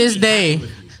together. To this day,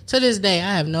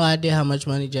 I have no idea how much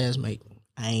money Jazz make.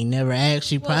 I ain't never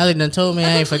asked. You probably done told me.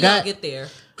 I ain't forgot. Get there.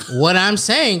 What I'm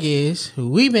saying is,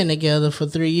 we've been together for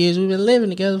 3 years. We've been living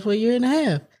together for a year and a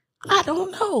half. I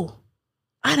don't know.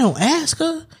 I don't ask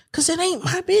her because it ain't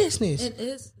my business. It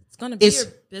is. It's gonna be your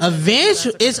business.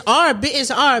 Eventually,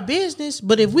 it's our business.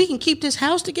 But if we can keep this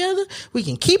house together, we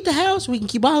can keep the house. We can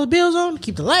keep all the bills on,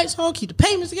 keep the lights on, keep the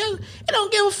payments together. It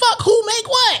don't give a fuck who make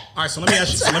what. All right. So let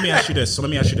me ask you this.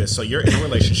 So you're in a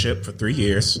relationship for 3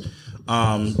 years.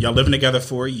 Y'all living together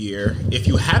for a year. If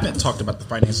you haven't talked about the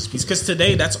finances piece, because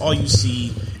today that's all you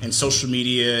see in social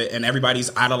media, and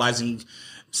everybody's idolizing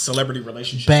celebrity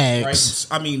relationships. Bags.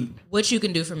 Right? I mean, what you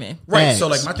can do for me, right? Bags. So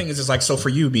like, my thing is like, so for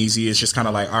you, Meezy, it's just kind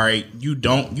of like, all right, you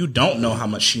don't know how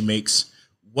much she makes.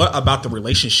 What about the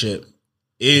relationship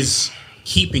is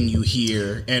keeping you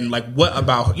here, and like, what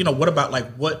about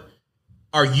what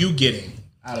are you getting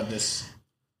out of this?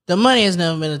 The money has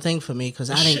never been a thing for me because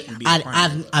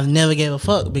I've never gave a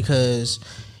fuck, because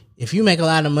if you make a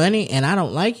lot of money and I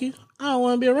don't like you, I don't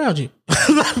want to be around you.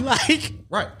 Like,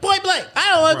 right, point blank,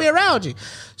 I don't want to be around you.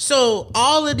 So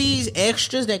all of these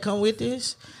extras that come with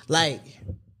this, like,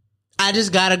 I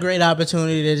just got a great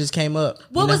opportunity that just came up.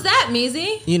 What was that,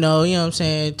 Meezy? You know what I'm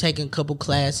saying? Taking a couple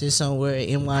classes somewhere at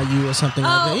NYU or something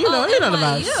like that. You know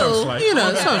about it.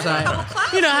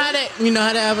 You know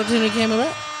how that opportunity came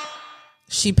about.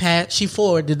 She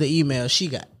forwarded the email she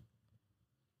got.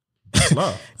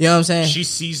 Love. You know what I'm saying? She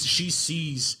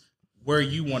sees where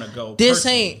you want to go. These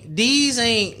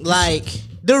ain't like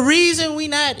the reason we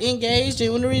not engaged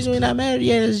and the reason we not married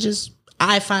yet is just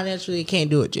I financially can't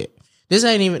do it yet. This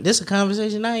a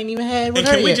conversation I ain't even had with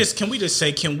her yet.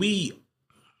 Can we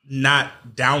not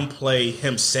downplay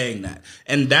him saying that?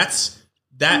 And that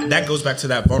goes back to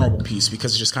that vulnerable piece,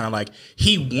 because it's just kind of like,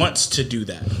 he wants to do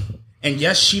that. And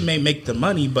yes, she may make the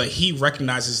money, but he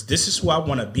recognizes this is who I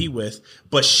want to be with.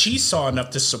 But she saw enough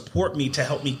to support me to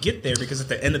help me get there, because at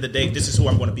the end of the day, this is who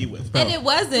I want to be with. And it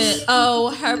wasn't,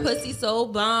 her pussy so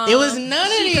bomb. It was none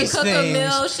of these things. She can cook a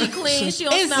meal, she clean, she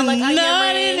don't smell like onion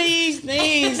none rings. of these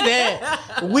things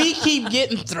that we keep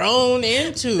getting thrown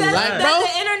into. The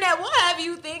internet will have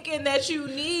you thinking that you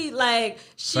need, like,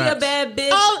 she a bad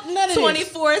bitch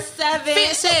 24/7.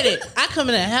 Fitz said it. I come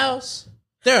in the house.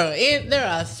 There are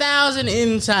 1,000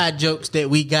 inside jokes that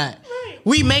we got. Right.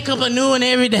 We make up a new one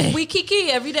every day. We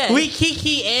kiki every day.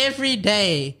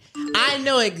 I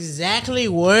know exactly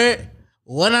what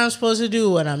I'm supposed to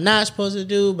do, what I'm not supposed to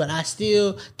do, but I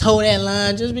still toe that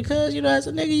line just because, as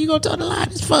a nigga, you gonna toe the line.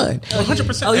 It's fun.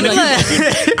 100%.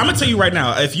 I'm gonna tell you right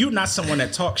now, if you're not someone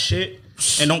that talks shit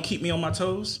and don't keep me on my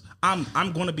toes, I'm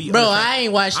going to be... Bro, I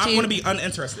ain't watched TV. I'm going to be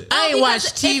uninterested. I ain't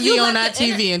watched TV on that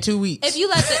TV in 2 weeks. If you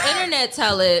let the internet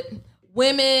tell it,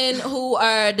 women who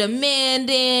are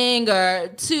demanding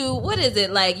what is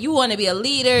it? Like, you want to be a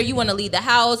leader, you want to lead the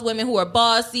house, women who are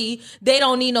bossy, they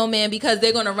don't need no man because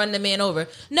they're going to run the man over.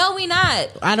 No, we not.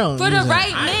 I don't. For the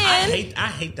right man... I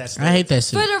hate that stuff. I hate that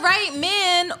stuff. For the right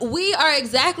man, we are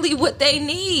exactly what they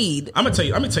need. I'm gonna tell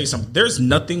you something. There's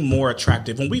nothing more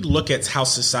attractive when we look at how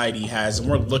society has, and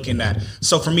we're looking at.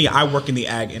 So for me, I work in the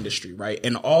ag industry, right?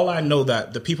 And all I know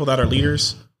that the people that are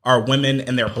leaders are women,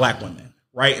 and they're black women,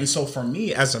 right? And so for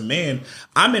me as a man,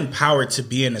 I'm empowered to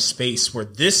be in a space where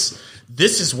this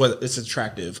is what is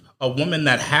attractive. A woman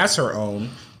that has her own.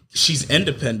 She's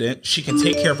independent. She can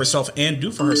take care of herself and do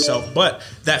for herself. But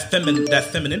that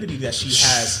femininity that she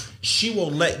has, she will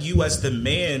let you as the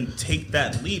man take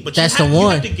that lead. But you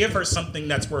have to give her something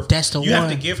that's worth. You have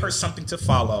to give her something to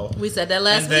follow. We said that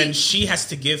last week. And then she has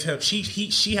to give him.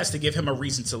 She has to give him a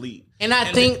reason to lead. And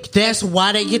I think that's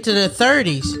why they get to their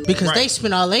 30s, because they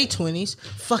spend all their 20s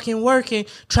fucking working,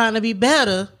 trying to be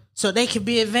better. So they can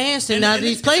be advanced in all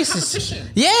these places.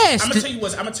 Yes. I'm gonna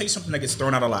tell you something that gets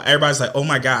thrown out a lot. Everybody's like, "Oh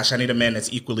my gosh, I need a man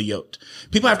that's equally yoked."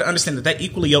 People have to understand that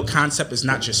equally yoked concept is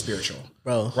not just spiritual,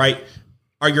 bro. Right?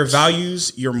 Are your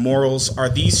values, your morals, do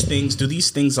these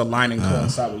things align and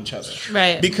coincide with each other?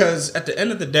 Right. Because at the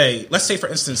end of the day, let's say for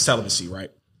instance celibacy,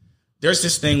 right? There's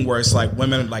this thing where it's like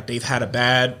women, like, they've had a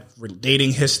bad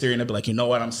dating history, and they'll be like, "You know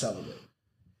what? I'm celibate."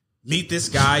 Meet this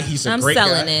guy. He's a great guy. I'm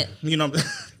selling it. You know.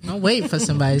 I'm waiting for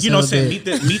somebody. You know what I'm saying?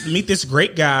 Meet this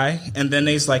great guy, and then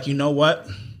they's like, "You know what?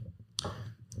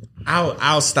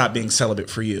 I'll stop being celibate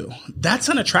for you." That's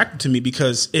unattractive to me,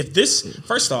 because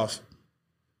first off,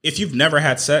 if you've never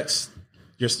had sex,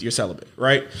 you're celibate,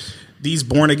 right? These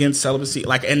born again celibacy,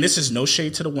 like, and this is no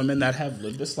shade to the women that have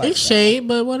lived this life. It's shade,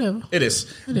 but whatever. It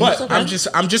is. But okay. I'm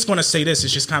just going to say this.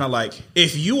 It's just kind of like,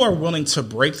 if you are willing to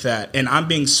break that, and I'm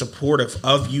being supportive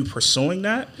of you pursuing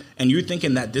that, and you're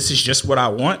thinking that this is just what I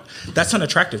want, that's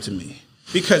unattractive to me,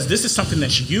 because this is something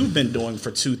that you've been doing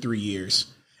for 2-3 years.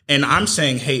 And I'm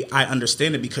saying, hey, I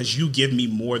understand it because you give me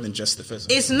more than just the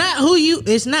physical. It's not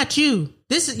you.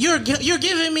 This is you're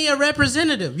giving me a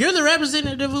representative. You're the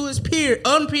representative who is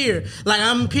unpeer. Like,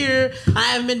 I'm peer. I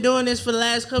haven't been doing this for the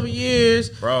last couple of years,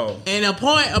 bro. And a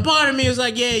part of me is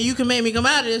like, yeah, you can make me come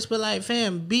out of this, but like,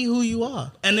 fam, be who you are.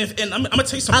 And I'm gonna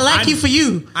tell you something. I like you for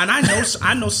you. And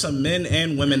I know some men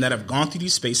and women that have gone through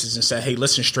these spaces and said, hey,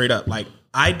 listen, straight up, like,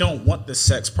 I don't want the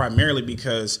sex primarily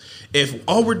because if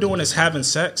all we're doing is having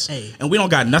sex and we don't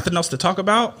got nothing else to talk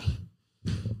about,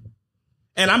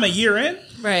 and I'm a year in,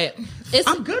 right?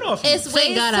 I'm good off. It's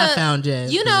Thank God I found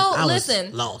Jazz. You know, I listen,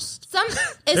 was lost.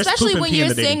 Especially when you're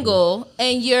single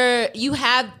and you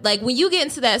have, like, when you get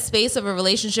into that space of a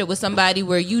relationship with somebody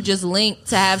where you just link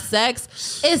to have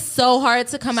sex, it's so hard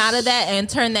to come out of that and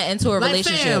turn that into a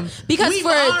relationship. Fam, because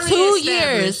for 2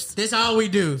 years, that's all we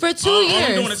do. For 2 years, all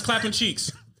I'm doing is clapping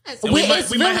cheeks. And we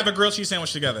might have a grilled cheese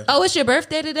sandwich together. Oh, it's your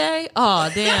birthday today?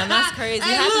 Oh, damn, that's crazy.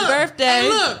 Happy birthday. Hey,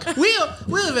 look,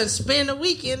 we'll even spend a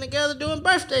weekend together doing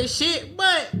birthday shit,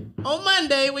 but on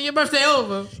Monday, when your birthday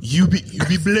over, you be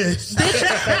blessed. Bitch,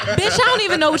 I don't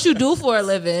even know what you do for a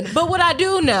living, but what I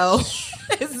do know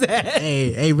is that...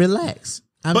 Hey, relax.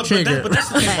 I'm triggered. But that's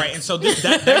the thing, right? And so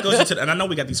that goes into, and I know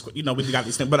we got these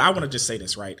things, but I want to just say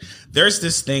this, right? There's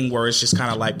this thing where it's just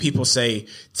kind of like people say,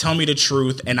 tell me the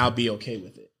truth and I'll be okay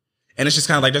with it. And it's just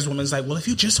kind of like, there's women's like, well, if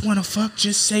you just want to fuck,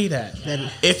 just say that.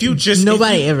 If you just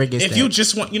nobody ever gets if that. you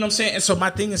just want, you know what I'm saying? And so my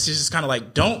thing is just kind of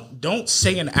like, don't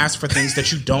say and ask for things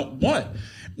that you don't want.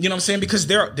 You know what I'm saying? Because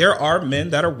there are men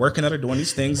that are working, that are doing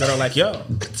these things that are like, yo,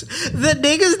 the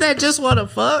niggas that just want to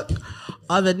fuck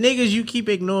are the niggas you keep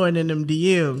ignoring in them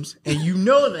DMs, and you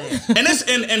know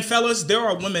that. And fellas, there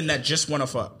are women that just want to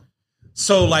fuck.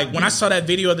 So, like, when I saw that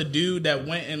video of the dude that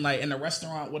went in, like, in the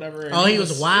restaurant, whatever. Oh, he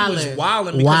was wilding. He was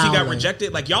wilding because he got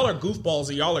rejected. Like, y'all are goofballs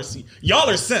and y'all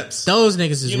are simps. Those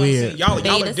niggas is weird. Y'all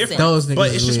are different. Those niggas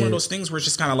but it's just weird. one of those things where it's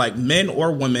just kind of like, men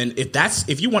or women,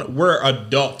 if you want, we're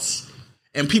adults.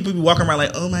 And people be walking around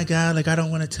like, oh my God, like, I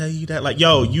don't want to tell you that. Like,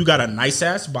 yo, you got a nice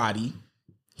ass body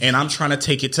and I'm trying to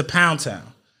take it to Pound Town.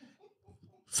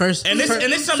 First round. And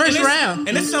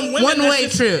it's some women one-way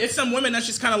trip. It's some women that's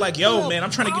just kind of like, yo, man, I'm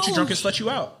trying to get you drunk and slut you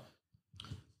out.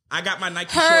 I got my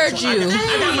Nike shorts on.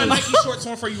 I got my Nike shorts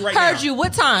on for you right now. Heard you.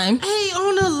 What time? Hey,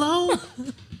 on the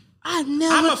low. I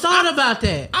never thought about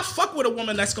that. I fuck with a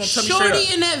woman that's going to tell me straight up.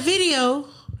 Shorty in that video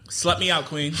slut me out,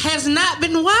 queen. has not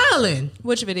been wilding.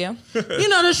 Which video? You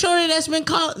know the shorty that's been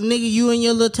called, nigga, you and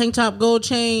your little tank top, gold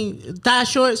chain, thigh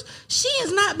shorts. She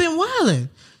has not been wilding.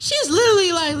 She's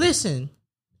literally like, listen,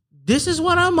 this is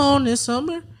what I'm on this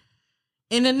summer.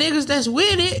 And the niggas that's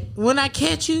with it, when I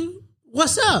catch you,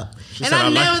 what's up? And I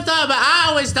never thought about, I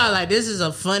always thought like, this is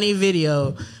a funny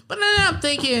video. But then I'm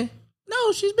thinking,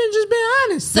 no, she's been just being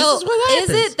honest. So this is what happens.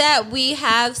 Is it that we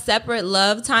have separate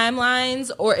love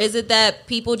timelines, or is it that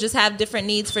people just have different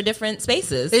needs for different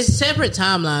spaces? It's separate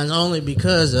timelines only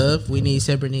because of we need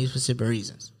separate needs for separate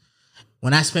reasons.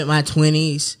 When I spent my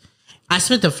 20s, I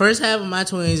spent the first half of my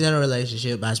 20s in a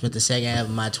relationship. I spent the second half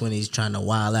of my 20s trying to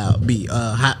wild out, be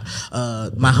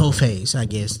my whole phase, I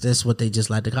guess. That's what they just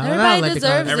like to call it. Everybody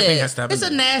deserves it. Everything has to have It's a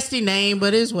nasty name,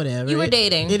 but it's whatever. You were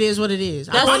dating. It is what it is.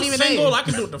 If I'm single, I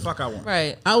can do what the fuck I want.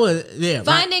 Right. I was, yeah.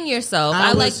 Finding yourself.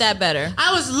 I like that better.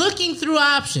 I was looking through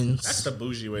options. That's the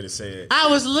bougie way to say it. I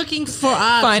was looking for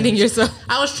options. Finding yourself.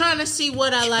 I was trying to see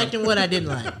what I liked and what I didn't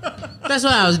like. That's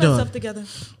what I was doing. Together.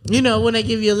 You know, when they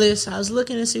give you a list, I was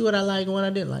looking to see what I liked and what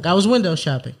I didn't like. I was window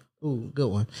shopping. Ooh, good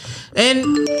one.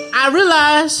 And I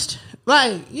realized,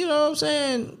 like, you know what I'm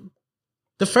saying?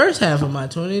 The first half of my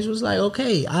 20s was like,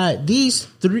 okay, these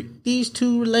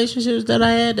two relationships that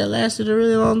I had that lasted a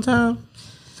really long time,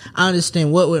 I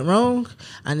understand what went wrong.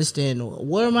 I understand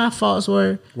where my faults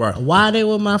were, why they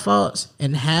were my faults,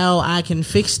 and how I can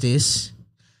fix this.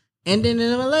 And then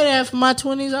in the later half of my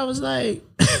 20s, I was like,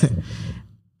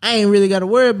 I ain't really got to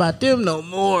worry about them no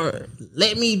more.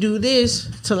 Let me do this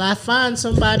till I find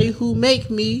somebody who make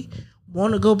me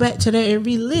want to go back to that and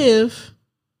relive.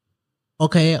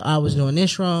 Okay, I was doing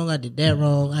this wrong. I did that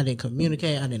wrong. I didn't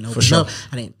communicate. I didn't open up.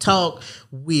 I didn't talk.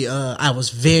 I was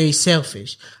very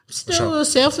selfish. Still a little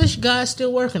selfish. God's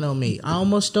still working on me. I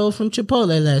almost stole from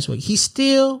Chipotle last week. He's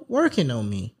still working on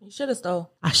me. You should have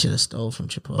stole. I should have stole from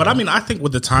Chipotle. But I mean, I think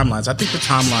with the timelines,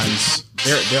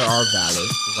 there are valid,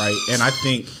 right? And I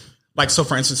think like, so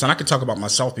for instance, and I can talk about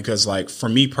myself because, like, for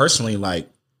me personally, like,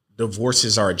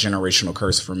 divorces are a generational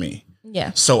curse for me.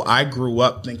 Yeah. So I grew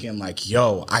up thinking like,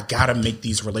 yo, I gotta make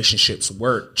these relationships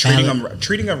work.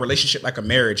 Treating a relationship like a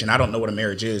marriage, and I don't know what a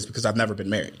marriage is because I've never been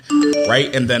married,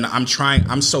 right? And then I'm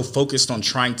so focused on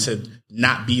trying to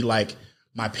not be like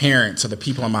my parents or the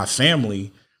people in my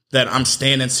family that I'm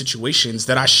staying in situations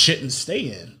that I shouldn't stay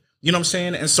in. You know what I'm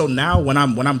saying? And so now when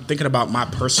I'm thinking about my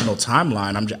personal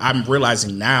timeline, I'm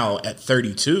realizing now at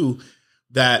 32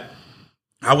 that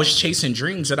I was chasing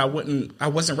dreams that I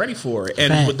wasn't ready for.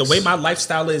 And with the way my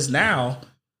lifestyle is now,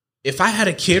 if I had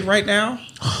a kid right now,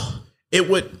 it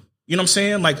would, you know what I'm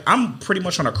saying? Like, I'm pretty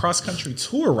much on a cross country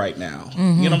tour right now. You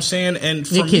know what I'm saying? And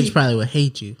for your kids probably would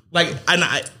hate you. Like, and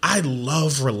I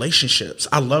love relationships.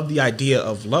 I love the idea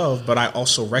of love, but I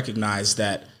also recognize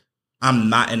that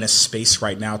I'm not in a space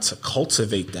right now to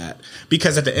cultivate that,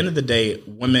 because at the end of the day,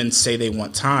 women say they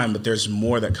want time, but there's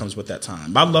more that comes with that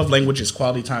time. My love language is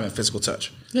quality time and physical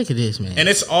touch. Look at this, man. And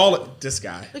it's all this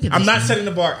guy. I'm not setting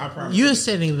the bar. I promise. You're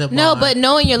setting the bar. No, but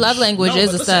knowing your love language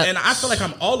is a step. And I feel like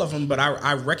I'm all of them, but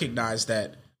I recognize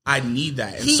that I need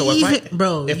that. And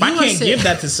if I can't give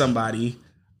that to somebody,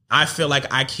 I feel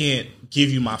like I can't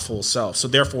give you my full self. So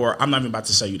therefore, I'm not even about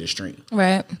to sell you this dream.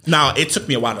 Right. Now, it took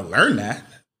me a while to learn that.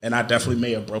 And I definitely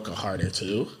may have broke a heart or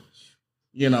two.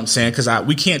 You know what I'm saying? Because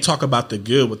we can't talk about the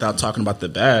good without talking about the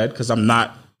bad, because I'm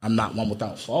not one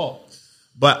without fault.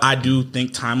 But I do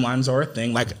think timelines are a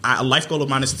thing. Like, a life goal of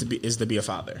mine is to be a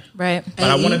father. Right. But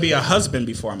I want to be a husband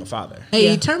before I'm a father.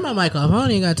 Hey, turn my mic off. I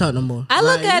don't even got to talk no more. I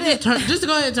look at it. Just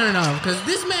go ahead and turn it off, because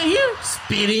this man here,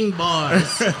 spitting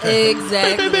bars.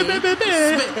 Exactly.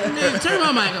 Turn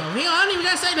my mic off. I don't even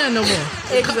got to say nothing no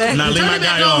more. Exactly. Nah, leave my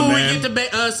guy on, man. When we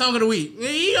get to song of the week.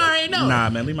 You already know. Nah,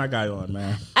 man, leave my guy on,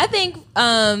 man. I think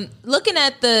looking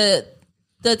at the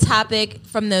topic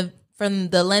from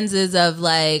the lenses of,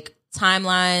 like,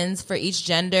 timelines for each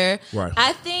gender, right.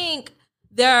 I think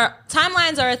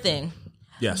timelines are a thing.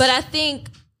 Yes. But I think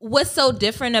what's so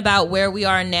different about where we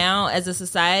are now as a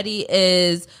society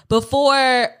is,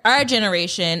 before our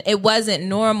generation, it wasn't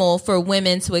normal for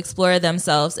women to explore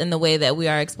themselves in the way that we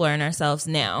are exploring ourselves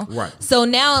now. Right. So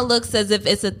now it looks as if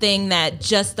it's a thing that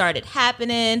just started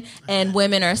happening, and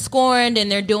women are scorned, and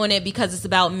they're doing it because it's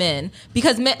about men.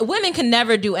 Because women can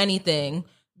never do anything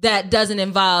that doesn't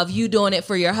involve you doing it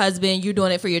for your husband, you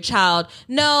doing it for your child.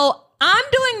 No, I'm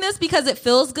doing this because it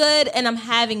feels good and I'm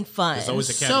having fun. There's always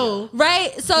a caveat.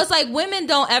 Right? So it's like women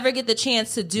don't ever get the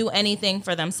chance to do anything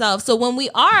for themselves. So when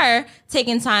we are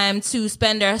taking time to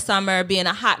spend our summer being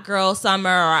a hot girl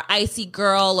summer or icy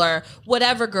girl or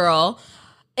whatever girl,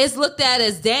 it's looked at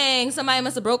as, dang, somebody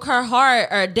must have broke her heart,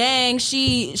 or dang,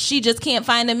 she just can't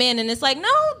find a man. And it's like, no,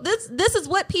 this is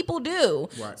what people do.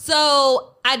 Right.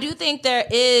 So I do think there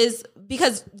is,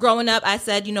 because growing up, I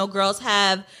said, girls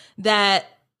have that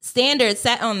standard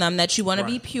set on them that you want to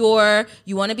be pure,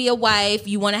 you want to be a wife,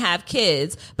 you want to have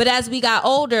kids. But as we got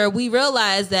older, we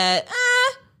realized that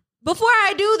before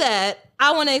I do that,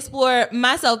 I want to explore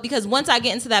myself, because once I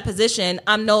get into that position,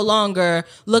 I'm no longer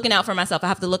looking out for myself. I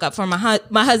have to look out for my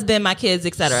husband, my kids,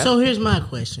 etc. So here's my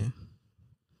question.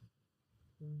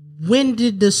 When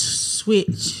did the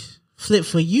switch flip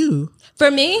for you? For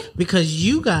me? Because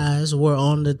you guys were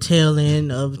on the tail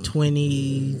end of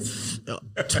 20s,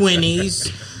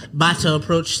 about to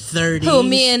approach 30s. Who,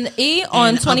 me and E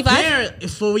on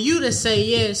 25? For you to say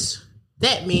yes,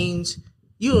 that means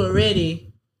you are ready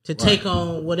to take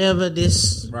on whatever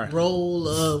this role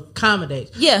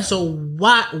accommodates. Yeah. So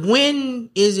when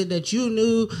is it that you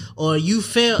knew, or you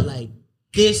felt like,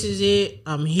 this is it,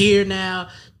 I'm here now,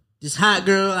 this hot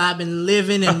girl I've been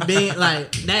living and being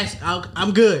like,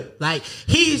 I'm good. Like,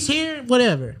 he's here,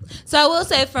 whatever. So I will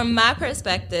say, from my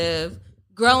perspective,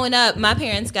 growing up, my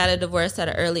parents got a divorce at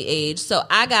an early age. So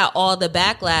I got all the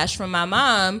backlash from my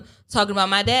mom talking about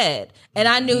my dad. And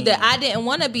I knew that I didn't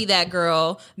want to be that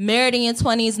girl, married in your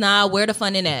 20s, where the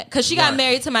fun in that? Because she got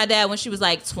married to my dad when she was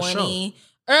like 20,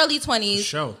 early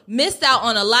 20s, missed out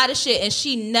on a lot of shit, and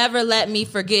she never let me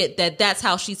forget that that's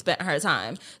how she spent her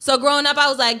time. So growing up, I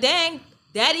was like, dang,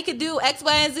 daddy could do X,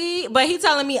 Y, and Z, but he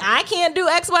telling me I can't do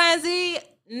X, Y, and Z?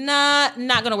 Nah,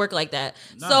 not gonna work like that.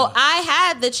 No. So I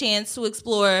had the chance to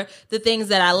explore the things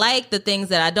that I like, the things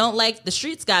that I don't like. The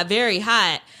streets got very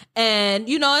hot, and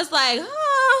it's like,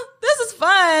 this is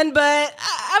fun, but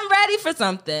I'm ready for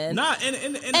something. Nah,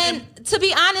 and to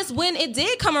be honest, when it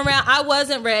did come around, I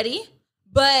wasn't ready,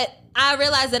 but I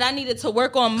realized that I needed to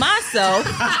work on myself.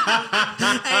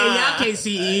 Hey, y'all can't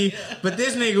see E, but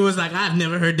this nigga was like, I've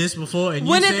never heard this before, and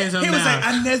you saying something. He was like,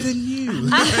 I never knew.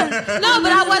 No,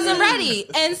 but I wasn't ready.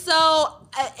 And so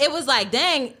it was like,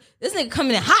 dang, this nigga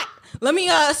coming in hot. let me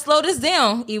slow this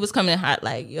down. He was coming in hot,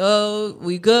 like, yo,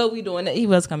 we good, we doing it. He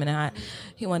was coming in hot.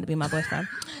 He wanted to be my boyfriend.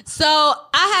 So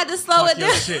I had to slow it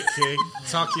down. Shit, King.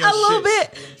 Talk your a shit. little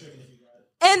bit.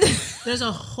 And There's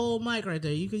a whole mic right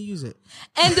there. You can use it.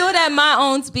 and do it at my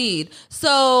own speed.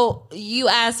 So you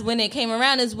asked when it came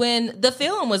around is when the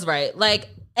feeling was right. Like,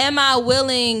 am I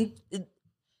willing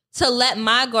to let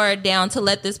my guard down to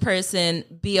let this person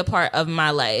be a part of my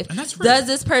life? And that's real. Does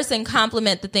this person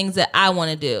complement the things that I want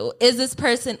to do? Is this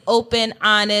person open,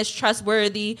 honest,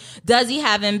 trustworthy? Does he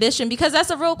have ambition? Because that's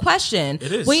a real question.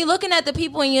 It is. When you're looking at the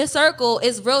people in your circle,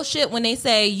 it's real shit when they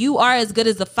say you are as good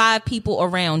as the 5 people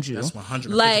around you. That's 150%.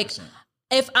 Like,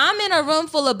 if I'm in a room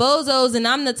full of bozos and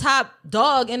I'm the top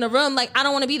dog in the room, like, I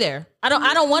don't want to be there. I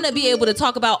don't want to be able to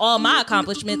talk about all my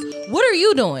accomplishments. What are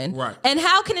you doing? Right. And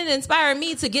how can it inspire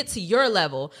me to get to your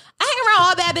level? I hang around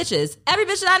all bad bitches. Every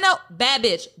bitch that I know, bad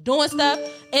bitch, doing stuff,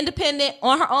 independent,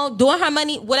 on her own, doing her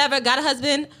money, whatever, got a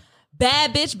husband,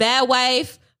 bad bitch, bad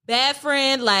wife, bad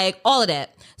friend, like all of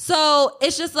that. So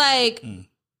it's just like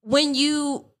when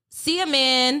you see a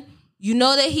man, you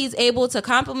know that he's able to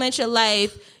complement your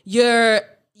life. You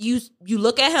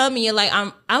look at him and you're like,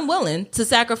 I'm willing to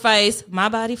sacrifice my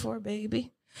body for a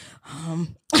baby.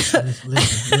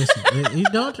 Listen. You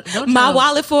don't My try-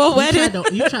 wallet for a wedding.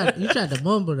 You tried to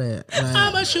mumble that. Like,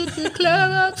 I'ma shoot the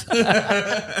club.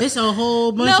 it's a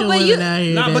whole bunch No, of but women you- out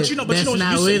here. Nah, that's you not said,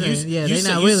 willing. Yeah, you they said,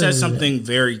 not you willing. said to do something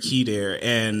very key there,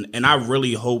 and I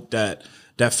really hope that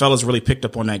fellas really picked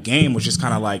up on that game, which is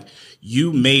kind of like,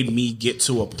 you made me get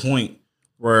to a point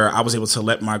where I was able to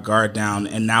let my guard down,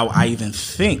 and now I even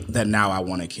think that now I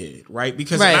want a kid, right?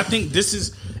 Because Right. and I think this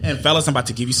is, and fellas, I'm about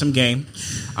to give you some game.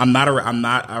 I'm not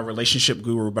a relationship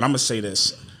guru, but I'm gonna say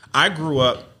this. I grew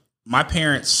up, my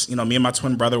parents, me and my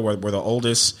twin brother were the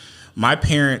oldest. My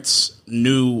parents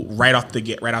knew right out the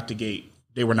gate,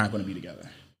 they were not going to be together,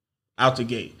 out the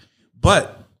gate.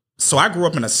 But so I grew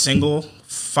up in a single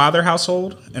father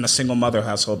household and a single mother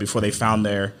household before they found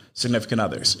their significant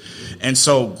others. And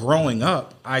so growing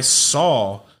up, I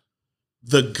saw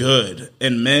the good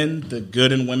in men, the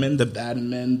good in women, the bad in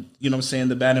men,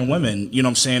 the bad in women,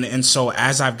 And so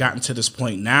as I've gotten to this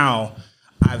point now,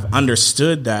 I've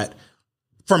understood that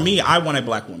for me, I want a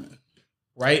black woman,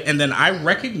 right? And then I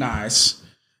recognize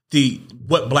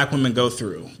what black women go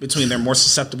through between they're more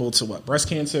susceptible to breast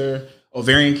cancer,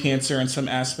 ovarian cancer in some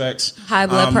aspects, High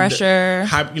blood pressure.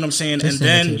 And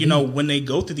then, when they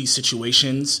go through these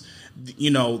situations,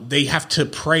 they have to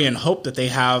pray and hope that they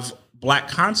have black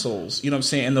consuls,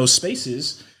 in those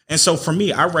spaces. And so for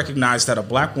me, I recognize that a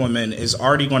black woman is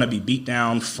already going to be beat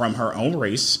down from her own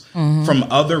race, from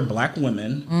other black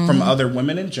women, from other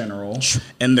women in general,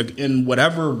 in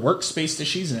whatever workspace that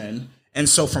she's in. And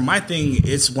so for my thing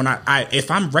is when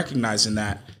if I'm recognizing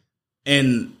that,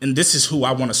 and this is who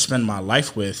I want to spend my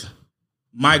life with,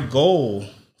 my goal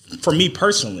for me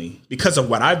personally, because of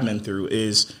what I've been through,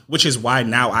 which is why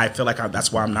now I feel like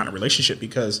that's why I'm not in a relationship,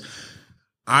 because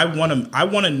I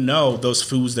want to know those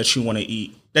foods that you want to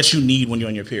eat, that you need when you're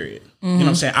on your period. You know what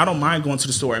I'm saying? I don't mind going to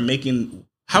the store and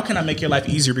how can I make your life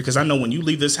easier? Because I know when you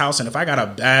leave this house, and if I got a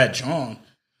bad John,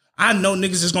 I know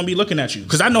niggas is going to be looking at you,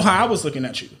 because I know how I was looking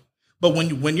at you. But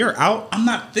when you're out, I'm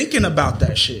not thinking about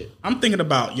that shit. I'm thinking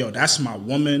about, that's my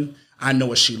woman. I know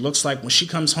what she looks like when she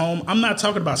comes home. I'm not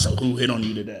talking about who hit on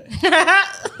you today.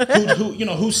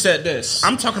 who said this.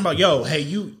 I'm talking about,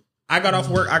 hey, I got off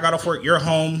work, you're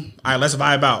home. All right, let's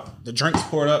vibe out. The drink's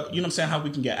poured up. You know what I'm saying? How we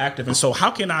can get active. And so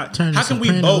how can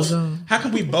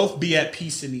we both be at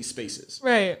peace in these spaces?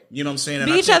 Right. You know what I'm saying? And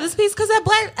Be I each think other's peace, because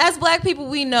as black people,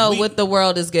 we know what the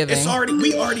world is giving.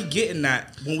 we already getting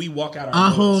that when we walk out Our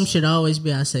doors. home should always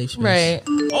be our safe space. Right.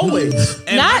 Always.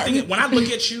 And Not- my thing is, when I look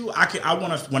at you,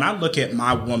 when I look at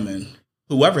my woman,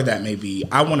 whoever that may be,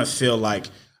 I want to feel like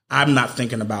I'm not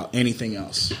thinking about anything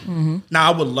else. Now,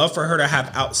 I would love for her to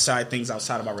have things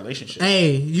outside of our relationship.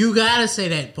 Hey, you gotta say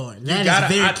that part. That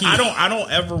is very key. I don't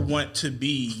ever want to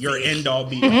be your end all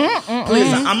be all.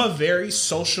 Please, I'm a very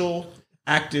social,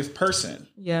 active person.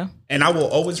 Yeah. And I will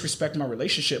always respect my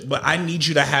relationship, but I need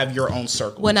you to have your own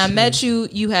circle. When I met you,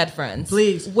 you had friends.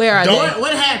 Please. Where are they?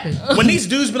 What happened? When these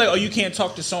dudes be like, oh, you can't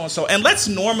talk to so-and-so. And let's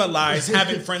normalize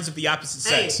having friends of the opposite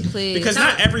sex. Please. Because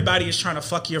not everybody is trying to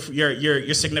fuck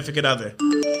your significant other.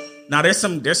 Now, there's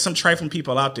some trifling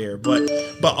people out there. But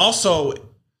also,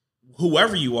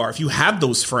 whoever you are, if you have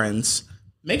those friends,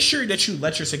 make sure that you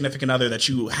let your significant other that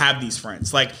you have these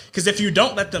friends. Like, because if you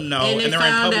don't let them know, And they they're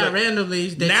found in out public, randomly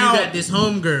that now- you got this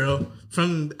homegirl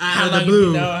from how out of long the blue.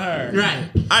 you know her?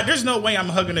 Right. There's no way I'm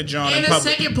hugging a John in And the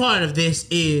public. second part of this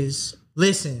is,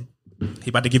 listen, He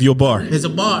about to give you a bar. there's a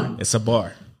bar. It's a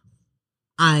bar.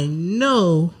 I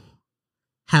know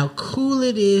how cool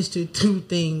it is to do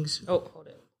things Oh, hold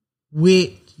it.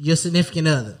 with your significant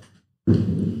other.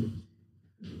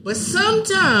 But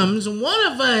sometimes one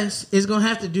of us is going to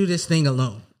have to do this thing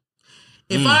alone.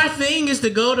 If our thing is to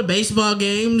go to baseball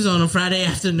games on a Friday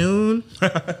afternoon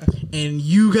and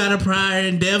you got a prior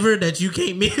endeavor that you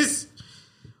can't miss,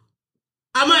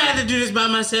 I might have to do this by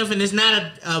myself, and it's not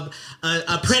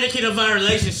a predicate of our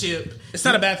relationship. It's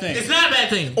not a bad thing. It's not a bad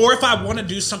thing. Or if I want to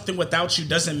do something without you,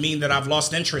 doesn't mean that I've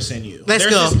lost interest in you. Let's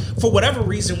go. For whatever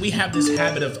reason, we have this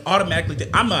habit of automatically.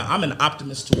 I'm an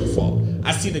optimist to a fault.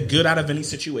 I see the good out of any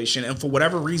situation, and for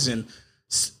whatever reason,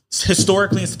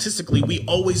 historically and statistically, we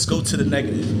always go to the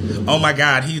negative. Oh my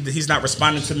God, he's not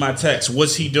responding to my text.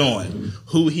 What's he doing?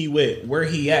 Who he with? Where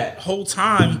he at? Whole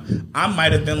time, I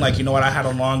might have been like, you know what? I had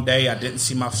a long day. I didn't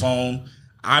see my phone.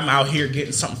 I'm out here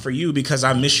getting something for you because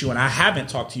I miss you and I haven't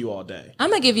talked to you all day. I'm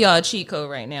gonna give y'all a cheat code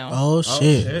right now. Oh,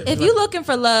 shit. If you looking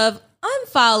for love,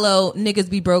 unfollow Niggas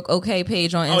Be Broke Okay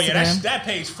page on Instagram. Oh yeah, that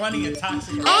page funny and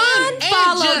toxic.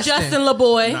 Unfollow and Justin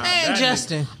LaBoy. And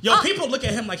Justin. Yo, people look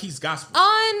at him like he's gospel.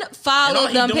 And Unfollow all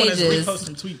he them doing pages. is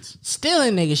reposting tweets.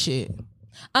 Stealing nigga shit.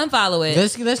 Unfollow it.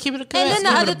 Let's keep it a And then the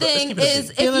other let's thing keep it a is,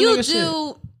 beat. Stealing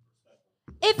nigga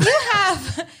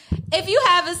if you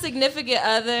have a significant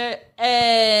other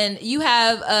and you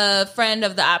have a friend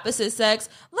of the opposite sex,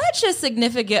 let your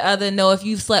significant other know if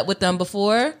you've slept with them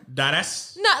before.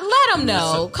 That's Let them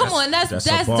know. Come on, that's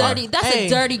a bar. dirty. That's Hey, a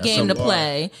dirty game to bar.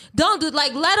 play. Don't do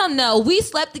let them know we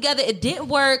slept together. It didn't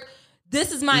work.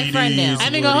 This is my friend now. I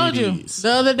ain't gonna hold you. The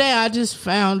other day, I just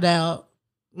found out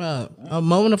a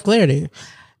moment of clarity.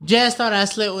 Jazz thought I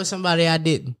slept with somebody I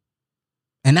didn't.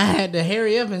 And I had to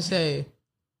hurry up and say,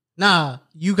 nah,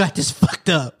 you got this fucked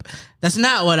up. That's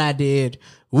not what I did.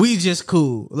 We just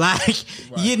cool. Like,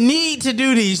 you need to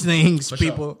do these things, For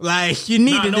people. Sure. Like, you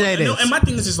need to do this. No, and my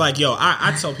thing is just like, yo,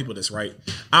 I tell people this, right?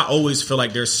 I always feel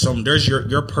like there's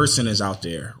your person is out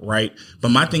there, right? But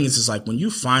my thing is just like, when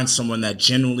you find someone that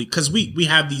genuinely, because we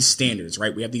have these standards,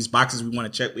 right? We have these boxes we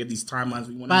want to check. We have these timelines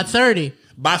we want to By 30.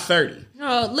 By 30.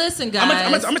 Oh, listen, guys.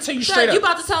 I'm gonna tell you straight up. You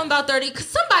about to tell them about 30? Because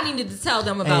somebody need to tell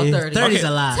them about Hey, 30. 30's Okay.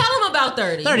 a lie. Tell them about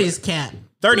 30. 30 is cap.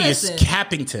 30 Listen. is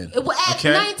Cappington. Well, at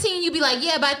okay? 19, you be like,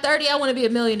 yeah, by 30, I want to be a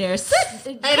millionaire.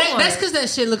 Hey, that's because that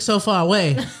shit looks so far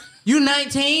away. You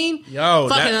 19? Yo,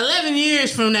 fucking that- 11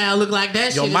 years from now look like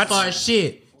that Yo, shit my as far as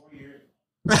shit.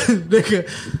 Nigga.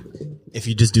 If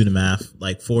you just do the math,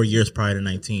 like 4 years prior to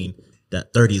 19,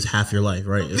 that 30 is half your life,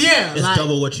 right? It's, Yeah, it's like,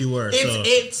 double what you were.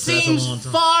 It so seems that's a long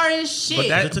time. far as shit.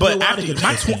 That's a But good while to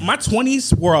after get my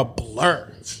 20s were a blur.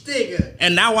 Nigga.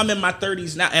 And now I'm in my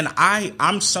 30s now, and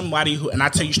I'm somebody who, and I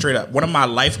tell you straight up, one of my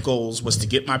life goals was to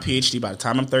get my PhD by the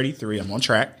time I'm 33. I'm on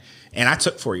track, and I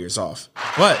took 4 years off.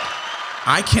 But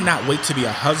I cannot wait to be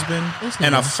a husband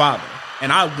and a father,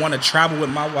 and I want to travel with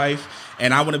my wife,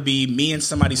 and I want to be me and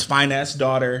somebody's fine ass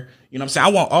daughter. You know what I'm saying? I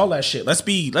want all that shit. Let's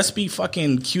be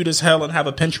fucking cute as hell and have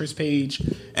a Pinterest page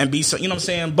and be so. You know what I'm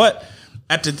saying? But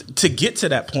to get to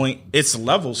that point, it's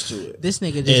levels to it. This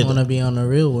nigga just want to be on the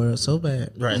real world so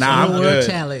bad. Right. Nah, Real I'm world good.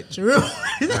 challenge. Real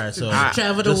Right, so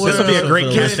travel the this world. This will be a great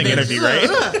For casting the interview, right?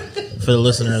 for the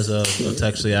listeners of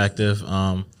Textually Active,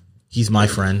 he's my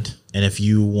friend, and if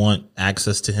you want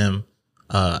access to him,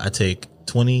 I take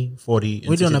 20, 40, and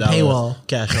We're doing a $60 paywall.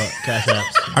 cash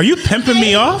apps. Are you pimping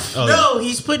me off? Oh, No,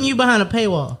 he's putting you behind a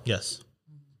paywall. yes.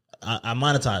 I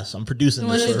monetize. I'm producing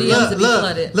One this. of the for- DMs to be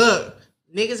flooded. Look.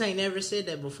 Niggas ain't never said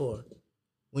that before.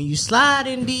 When you slide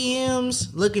in DMs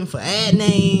looking for ad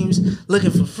names,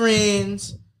 looking for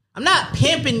friends, I'm not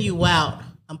pimping you out.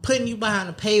 I'm putting you behind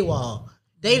a paywall.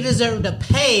 They deserve to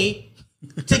pay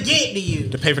to get to you.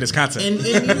 To pay for this content.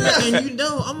 And you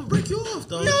know, I'm gonna break you off,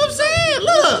 though. you know what I'm saying?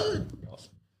 Look.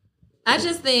 I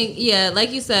just think, yeah,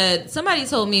 like you said, somebody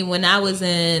told me when I was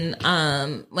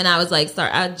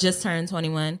I just turned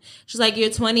 21. She's like, your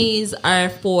 20s are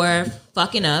for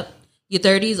fucking up. Your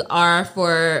 30s are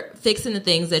for fixing the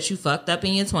things that you fucked up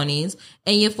in your 20s.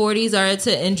 And your 40s are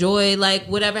to enjoy like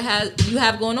whatever you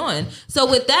have going on. So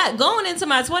with that, going into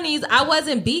my 20s, I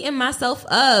wasn't beating myself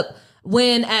up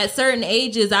when at certain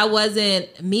ages I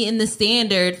wasn't meeting the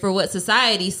standard for what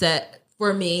society set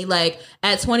for me. Like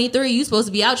at 23, you supposed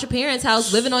to be out your parents'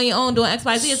 house, living on your own, doing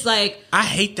XYZ. It's like, I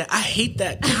hate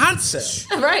that concept.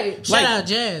 right. Shout out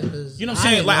Jazz. 'Cause You know what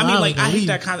I'm saying? Like, I didn't mean, know like, I was hate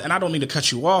gonna that concept, and I don't mean to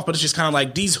cut you off, but it's just kind of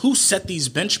like who set these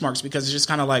benchmarks? Because it's just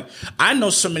kind of like, I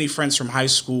know so many friends from high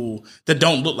school that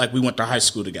don't look like we went to high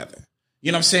school together.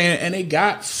 You know what I'm saying? And they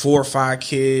got 4 or 5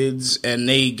 kids, and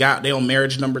they on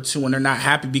marriage number 2, and they're not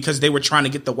happy because they were trying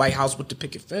to get the White House with the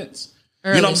picket fence.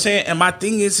 Early. You know what I'm saying? And my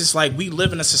thing is, it's like we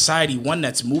live in a society, one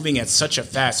that's moving at such a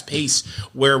fast pace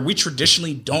where we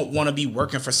traditionally don't want to be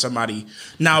working for somebody.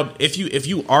 Now, if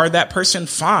you are that person,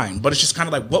 fine. But it's just kind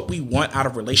of like what we want out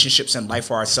of relationships and life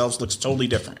for ourselves looks totally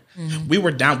different. Mm-hmm.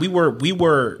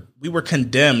 We were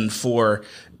condemned for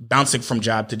bouncing from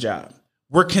job to job.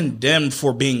 We're condemned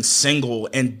for being single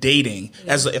and dating.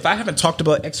 As if I haven't talked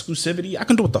about exclusivity, I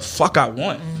can do what the fuck I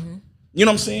want. Mm-hmm. You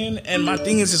know what I'm saying? And my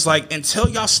thing is like, until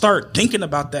y'all start thinking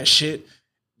about that shit,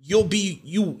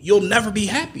 you'll never be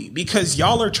happy because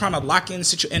y'all are trying to lock in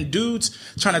and dudes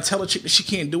trying to tell a chick that she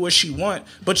can't do what she want,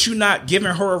 but you not giving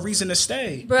her a reason to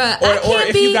stay. Bruh, or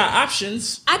if you got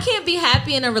options. I can't be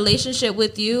happy in a relationship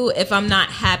with you if I'm not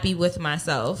happy with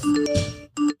myself.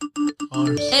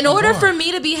 In order for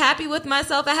me to be happy with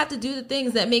myself, I have to do the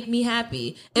things that make me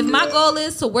happy. If my goal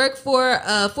is to work for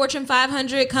a Fortune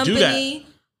 500 company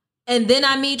and then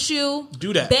I meet you,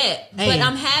 do that. Bet. But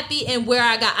I'm happy in where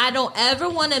I don't ever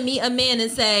want to meet a man and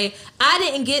say, I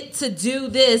didn't get to do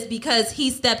this because he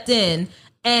stepped in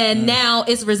and now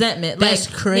it's resentment. That's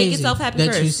like, crazy. Make yourself happy that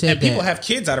first. You said and people have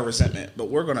kids out of resentment, but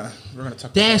we're gonna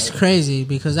talk That's about that. crazy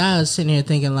because I was sitting here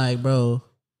thinking like, bro,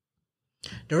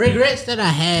 the regrets that I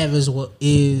have is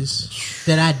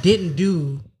that I didn't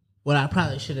do what I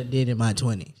probably should have did in my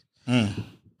 20s.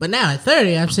 But now at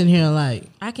 30, I'm sitting here like,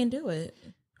 I can do it.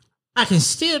 I can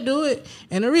still do it.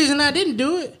 And the reason I didn't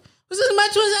do it was in my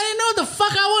 20s, I didn't know what the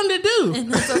fuck I wanted to do.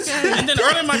 And that's okay. And then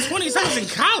early in my 20s, I was in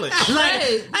college.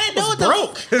 Like, I didn't know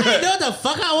what the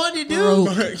fuck I wanted to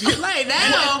do. Like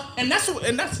now, and that's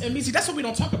what we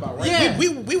don't talk about, right? Yeah.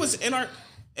 We was in our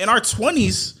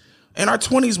 20s. In our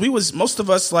 20s, most of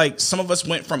us, like, some of us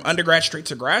went from undergrad straight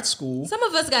to grad school. Some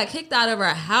of us got kicked out of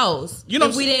our house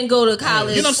if we didn't go to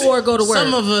college or go to work.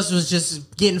 Some of us was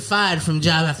just getting fired from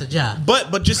job after job.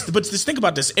 But just think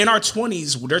about this. In our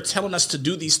 20s, they're telling us to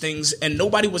do these things, and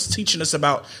nobody was teaching us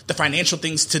about the financial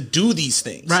things to do these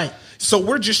things. Right. So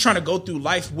we're just trying to go through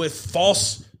life with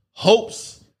false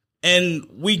hopes. And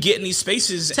we get in these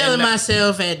spaces. Telling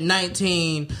myself at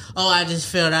 19, I just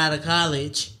failed out of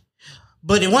college.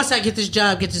 But then once I get this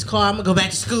job, get this car, I'm going to go back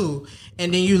to school.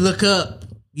 And then you look up,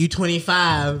 you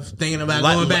 25, thinking about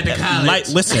going back to college.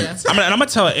 Listen, I'm going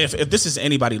to tell you, if this is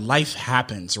anybody, life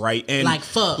happens, right? And like,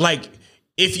 fuck. Like,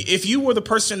 if you were the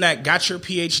person that got your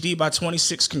PhD by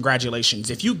 26,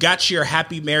 congratulations. If you got your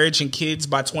happy marriage and kids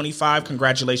by 25,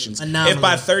 congratulations. Anomaly. If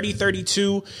by 30,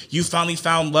 32, you finally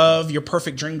found love, your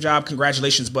perfect dream job,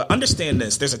 congratulations. But understand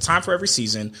this, there's a time for every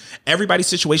season. Everybody's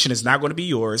situation is not going to be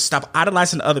yours. Stop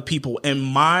idolizing other people and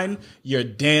mind your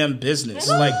damn business.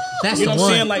 Like, that's you know the what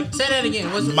one. I'm saying? Like, say that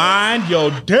again. What's mind your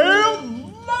damn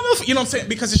motherfucker. You know what I'm saying?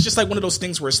 Because it's just like one of those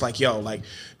things where it's like, yo, like,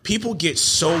 people get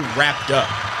so wrapped up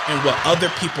in what other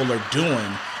people are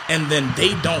doing, and then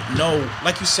they don't know,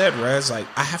 like you said, Rez, like,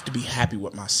 I have to be happy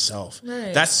with myself.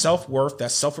 Right. That self-worth, that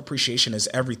self-appreciation is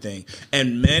everything.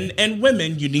 And men and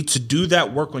women, you need to do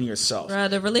that work on yourself. Bruh,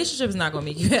 the relationship is not going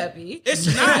to make you happy. It's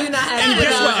not. You're not happy And with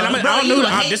guess what? And yourself. I don't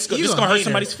know. This This is gonna hurt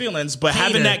somebody's feelings, but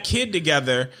having that kid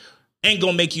together ain't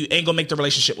gonna make the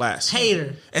relationship last.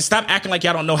 Hater. And stop acting like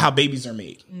y'all don't know how babies are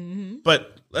made. Mm-hmm.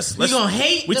 But let's gonna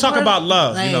hate. We talk about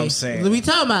love. You know what I'm saying? We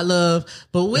talk about love,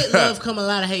 but with love come a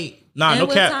lot of hate. Nah, and no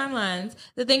with cap. timelines.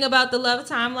 The thing about the love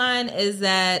timeline is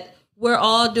that we're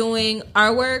all doing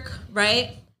our work,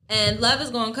 right? And love is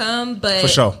going to come, but For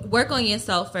sure. work on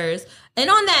yourself first. And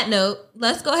on that note,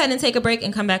 let's go ahead and take a break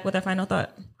and come back with our final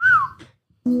thought.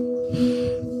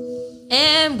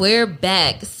 And we're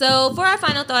back. So for our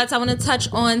final thoughts, I want to touch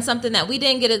on something that we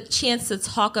didn't get a chance to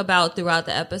talk about throughout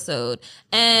the episode.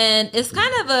 And it's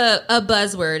kind of a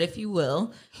buzzword, if you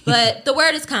will. But the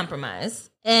word is compromise.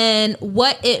 And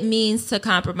what it means to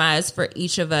compromise for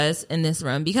each of us in this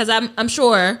room. Because I'm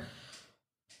sure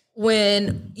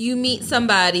when you meet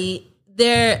somebody,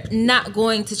 they're not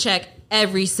going to check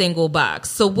every single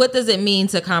box. So what does it mean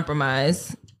to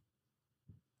compromise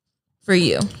for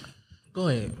you? Go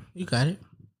ahead. You got it.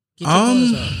 Get your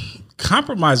buzz up.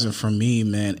 Compromising for me,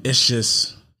 man, it's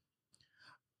just,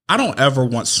 I don't ever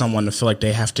want someone to feel like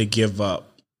they have to give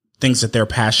up things that they're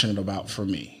passionate about for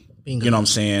me. Bingo. You know what I'm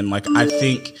saying? Like, I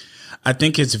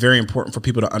think it's very important for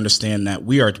people to understand that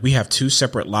we have two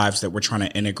separate lives that we're trying to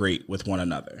integrate with one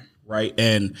another, right?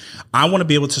 And I want to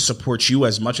be able to support you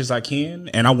as much as I can,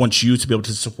 and I want you to be able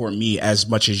to support me as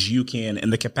much as you can in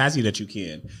the capacity that you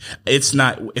can. It's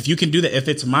not, if you can do that, if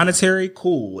it's monetary,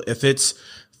 cool. If it's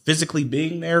physically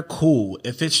being there, cool.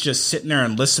 If it's just sitting there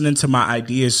and listening to my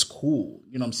ideas, cool.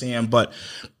 You know what I'm saying? But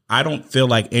I don't feel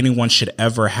like anyone should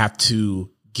ever have to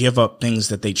give up things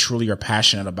that they truly are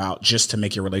passionate about just to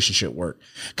make your relationship work.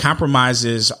 Compromise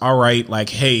is, all right, like,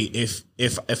 hey,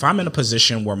 if I'm in a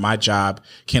position where my job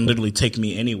can literally take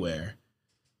me anywhere,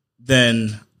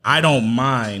 then I don't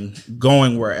mind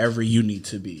going wherever you need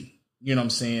to be. You know what I'm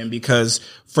saying? Because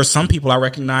for some people, I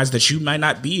recognize that you might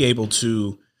not be able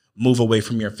to move away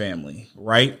from your family,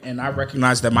 right? And I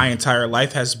recognize that my entire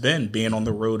life has been being on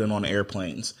the road and on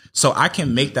airplanes. So I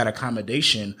can make that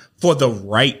accommodation for the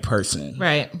right person.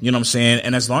 Right. You know what I'm saying?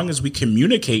 And as long as we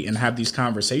communicate and have these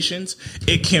conversations,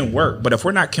 it can work. But if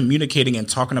we're not communicating and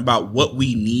talking about what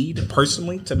we need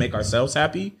personally to make ourselves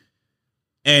happy,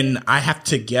 and I have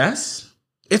to guess,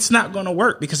 it's not going to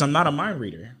work because I'm not a mind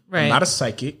reader. Right. I'm not a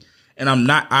psychic. And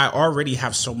I already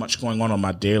have so much going on in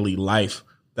my daily life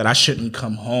that I shouldn't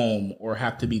come home or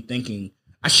have to be thinking.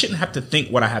 I shouldn't have to think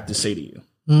what I have to say to you.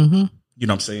 Mm-hmm. You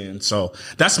know what I'm saying? So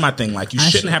that's my thing. Like, you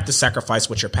shouldn't have to sacrifice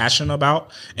what you're passionate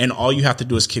about. And all you have to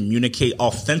do is communicate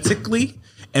authentically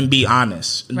and be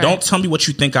honest. Right. Don't tell me what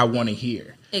you think I want to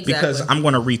hear. Exactly. Because I'm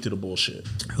going to read through the bullshit.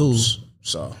 Who?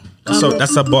 So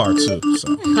that's a bar too.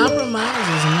 So Compromise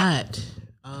is not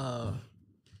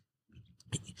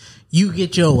you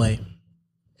get your way.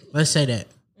 Let's say that.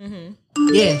 Mm-hmm.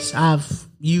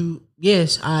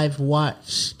 Yes, I've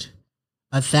watched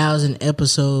 1,000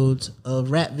 episodes of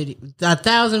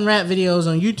 1,000 rap videos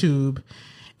on YouTube,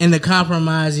 and the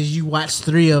compromise is you watch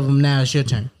 3 of them. Now it's your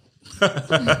turn.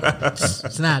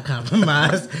 It's not a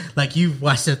compromise. Like, you've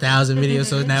watched 1,000 videos,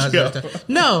 so now it's your turn.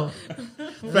 No.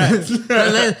 There's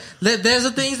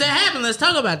the things that happen. Let's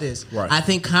talk about this. Right. I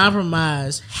think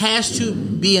compromise has to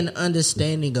be an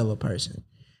understanding of a person.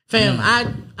 Fam,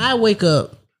 I wake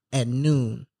up at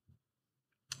noon.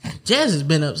 Jazz has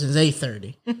been up since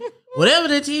 8:30. Whatever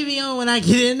the TV on when I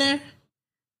get in there,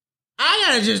 I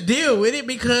gotta just deal with it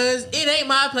because it ain't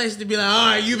my place to be like, all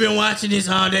right, you've been watching this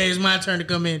all day. It's my turn to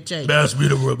come in and change. pass me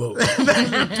the remote.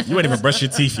 You ain't even brush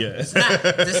your teeth yet.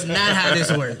 That's not how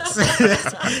this works.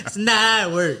 It's not how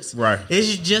it works. Right.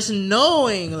 It's just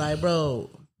knowing, like, bro.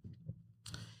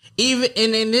 Even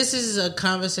and this is a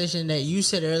conversation that you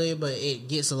said earlier, but it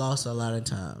gets lost a lot of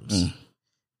times.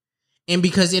 And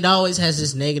because it always has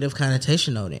this negative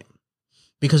connotation on it.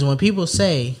 Because when people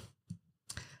say,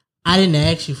 I didn't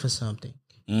ask you for something,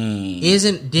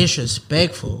 isn't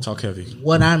disrespectful. Talk heavy.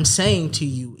 What I'm saying to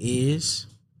you is,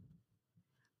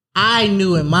 I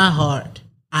knew in my heart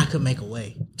I could make a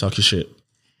way. Talk your shit.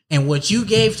 And what you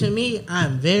gave to me,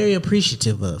 I'm very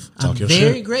appreciative of. I'm your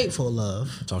very shit. grateful of.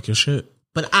 Talk your shit.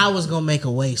 But I was going to make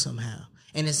a way somehow.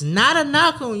 And it's not a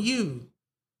knock on you.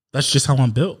 That's just how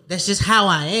I'm built. That's just how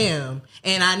I am.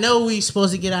 And I know we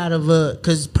supposed to get out of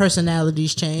because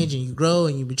personalities change and you grow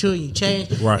and you mature and you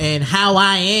change. Right. And how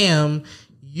I am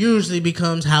usually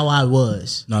becomes how I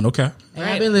was. Not okay. And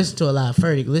I've been listening to a lot of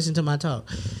Ferdy. Listen to my talk.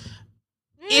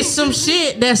 It's some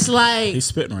shit that's like, He's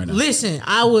spitting right now. listen,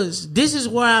 this is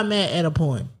where I'm at a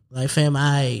point. Like, fam,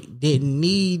 I didn't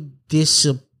need this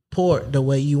support the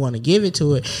way you want to give it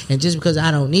to it. And just because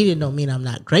I don't need it don't mean I'm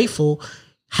not grateful.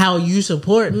 How you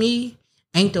support me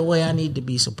ain't the way I need to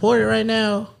be supported right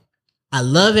now. I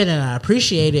love it and I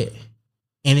appreciate it.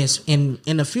 And it's in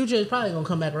the future, it's probably going to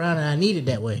come back around and I need it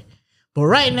that way. But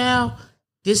right now,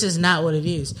 this is not what it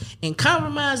is. And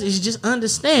compromise is just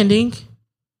understanding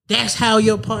that's how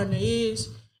your partner is.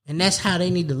 And that's how they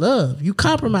need to love. You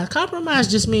compromise.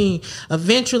 Compromise just means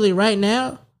eventually right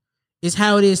now is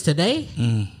how it is today.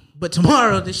 But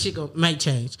tomorrow this shit might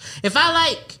change. If I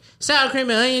like sour cream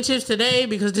and onion chips today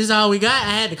because this is all we got,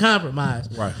 I had to compromise.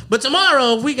 Right. But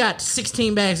tomorrow, if we got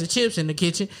 16 bags of chips in the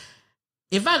kitchen,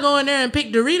 if I go in there and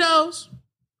pick Doritos,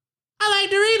 I like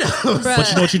Doritos. Bruh. But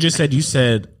you know what you just said? You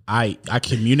said I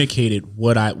communicated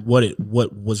what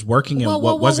was working and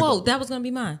what wasn't. Whoa, that was gonna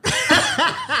be mine.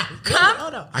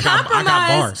 Hold on. I got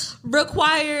Compromise bars.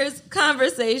 requires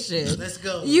conversation. Let's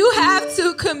go. You have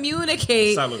to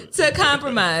communicate Salute. to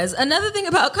compromise. Another thing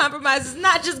about compromise is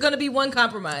not just going to be one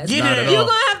compromise. Get Not it. at all. You're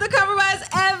going to have to compromise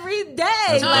every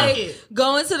day. Talk Like it.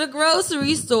 going to the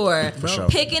grocery store, sure.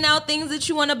 picking out things that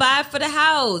you want to buy for the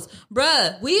house.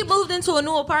 Bruh, we moved into a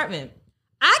new apartment.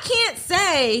 I can't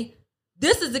say,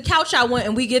 this is the couch I want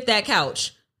and we get that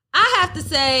couch. I have to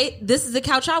say, this is the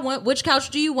couch I want. Which couch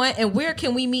do you want? And where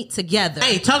can we meet together?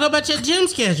 Hey, talk about your gym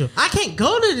schedule. I can't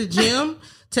go to the gym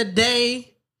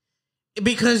today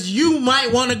because you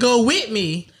might want to go with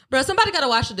me. Bro, somebody gotta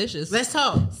wash the dishes. Let's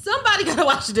talk. Somebody gotta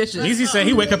wash the dishes. Easy said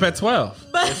he wake up at 12.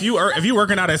 But- if you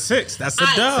working out at 6, that's a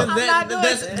So dub. not doing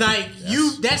that's that. like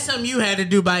you. That's something you had to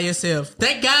do by yourself.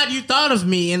 Thank God you thought of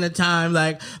me in the time.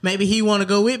 Like maybe he want to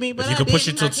go with me, but If you I could push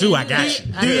didn't. it till 2, I got Do-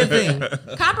 you. Do your thing.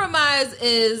 Compromise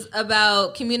is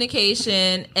about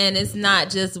communication, and it's not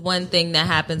just one thing that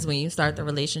happens when you start the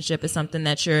relationship. It's something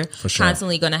that you're sure.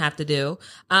 constantly going to have to do.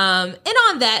 And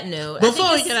on that note,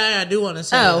 Before we get out, I do want to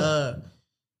say,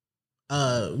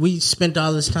 Oh. we spent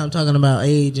all this time talking about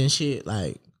age and shit.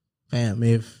 Like, fam,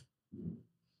 if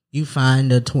you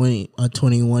find a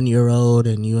 21-year-old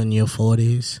and you in your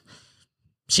 40s,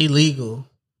 she legal.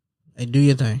 Hey, do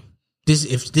your thing.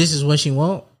 If this is what she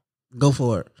want, go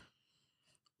for it.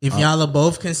 If y'all are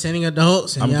both consenting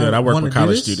adults, and I'm y'all good. I work wanna with do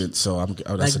college this, students, so I'm that's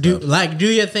Like a do dub. do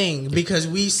your thing, because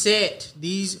we are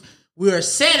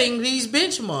setting these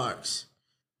benchmarks.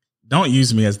 Don't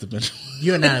use me as the bench.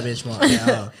 You're not a benchmark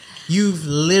at all. You've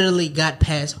literally got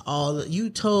past you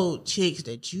told chicks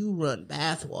that you run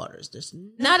bathwaters. There's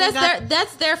No,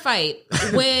 that's their fight.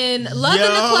 When Love in the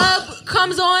Yo. Club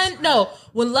comes on,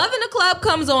 when Love in the Club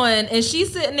comes on and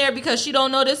she's sitting there because she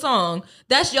don't know this song,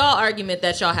 that's y'all argument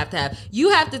that y'all have to have. You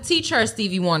have to teach her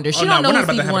Stevie Wonder. She Oh, no, don't know we're who not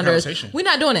about to Stevie have a Wonder is. conversation. We're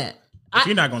not doing that. If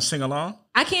you're not gonna sing along,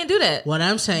 I can't do that. What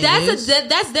I'm saying That's is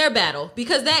that's their battle,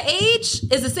 because that age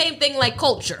is the same thing like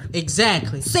culture.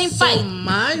 exactly Same so fight.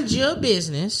 mind your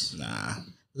business. nah.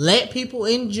 Let people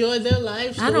enjoy their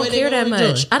lives. I the don't way they care that wanna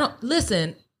much. enjoy. I don't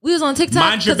listen. We was on TikTok.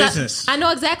 Mind your 'cause business. I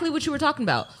know exactly what you were talking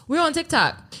about. We were on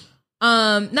TikTok.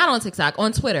 Not on TikTok,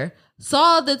 on Twitter.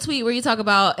 Saw the tweet where you talk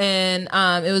about, and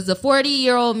it was the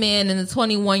 40-year-old man and the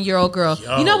 21-year-old girl.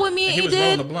 Yo, you know what me and he he was rolling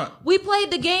did? the blunt. We played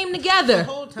the game together. The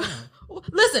whole time.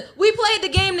 Listen, we played the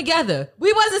game together.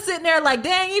 We wasn't sitting there like,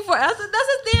 dang, he for us.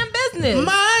 That's his damn business.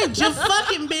 Mind your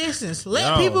fucking business.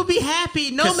 Let Yo. people be happy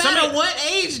no 'Cause matter somebody- what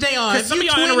age they are. Because If some of you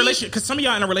y'all in a 20, relationship. Because some of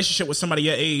y'all in a relationship with somebody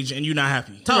your age and you're not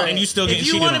happy, talk. and you still getting If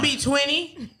you cheated want to on. be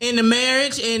 20 in the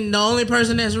marriage and the only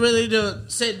person that's really to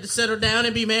settle down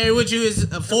and be married with you is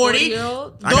a 40,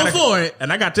 40-year-old? go for it.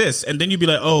 And I got this, and then you be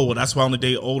like, oh, well, that's why I only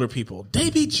date older people. They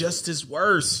be just as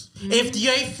worse. If you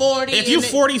ain't 40, If you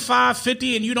 45,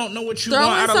 50, and you don't know what you Throw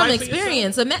want in out of some life for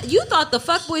yourself- experience. You thought the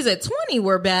fuckboys at 20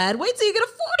 were bad. Wait till you get a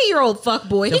 40-year-old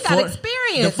fuckboy. He got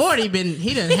experience. The 40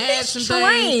 he done had He's some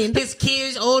trained. things. His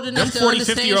kids old enough Them to 40,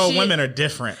 understand 50-year-old shit. women are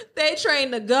different. They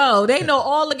trained to go. They know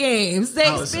all the games. They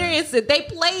Listen. experienced it. They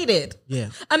played it. Yeah.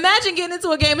 Imagine getting into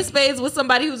a game of spades with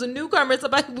somebody who's a newcomer,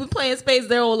 somebody who's been playing spades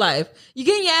their whole life. You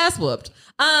getting your ass whooped.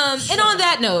 And on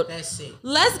that note, That's it.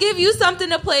 let's give you something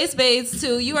to play spades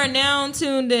to. You are now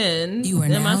tuned in. You are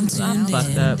Am I- now I'm tuned fucked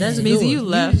in. up. That's Meezy. You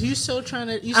left. You so trying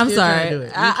to. You I'm still trying sorry. to do it.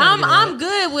 You trying to get it I'm right.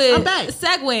 good with I'm back.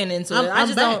 segueing into I'm- it. I I'm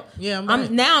just back. don't. Yeah, I'm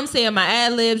back. now I'm saying my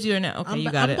ad libs. You're now okay.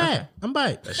 You got I'm it. back. Okay. I'm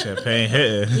back. That champagne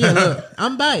hitting. Yeah, look,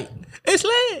 I'm back. It's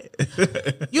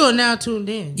lit. You are now tuned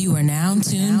in. You are now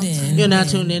tuned in. You're now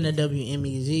tuned in to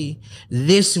WMEZ.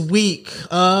 This week,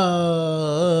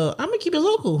 I'm gonna keep it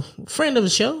local. Friend of the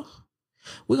show.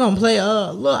 We're gonna play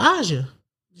Lil Aja.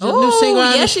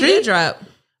 Oh, yes, she did drop.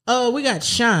 We got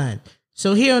Shine.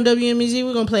 So here on WMEZ,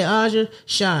 we're gonna play Aja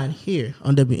Shine here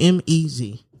on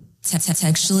WMEZ.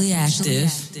 Textually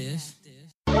active.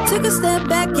 Took a step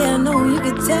back, yeah, I know you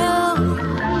could tell.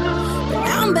 But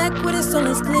now I'm back with it, so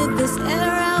let's clear this air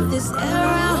out,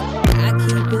 I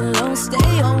keep it low,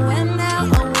 stay on when now,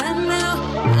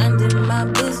 minding my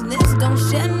business, don't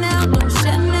share now.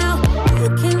 You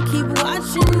can keep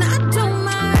watching, I don't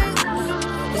mind.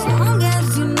 As long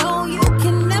as you know you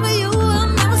will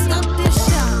never stop this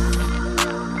shine.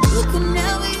 You can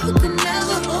never,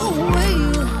 oh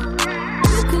wait.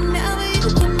 You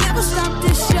can never stop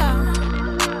this shine.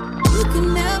 You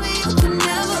can never,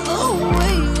 oh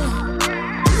wait.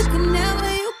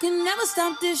 You can never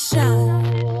stop this shine.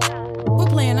 We're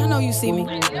playing, I know you see me.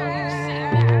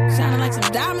 Shining like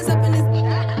some diamonds up in this,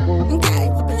 okay,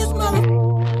 up in this mother.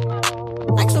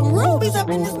 Like some rubies up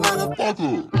in this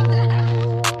motherfucker.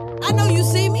 I know you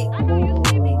see me.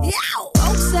 Yo,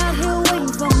 folks out here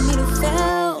waiting for me to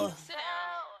fail.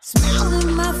 Smile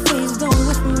in my face, don't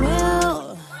wish me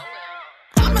well.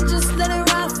 I'ma just let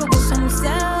it ride, focus on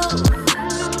myself.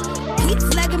 Keep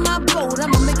flagging my boat,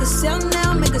 I'ma make a sound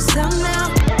now.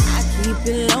 I keep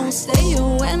it low, stay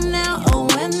away now,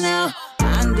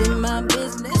 minding my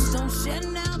business, don't share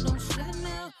now.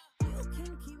 You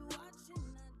can keep watching,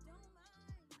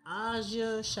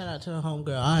 Aja, shout out to the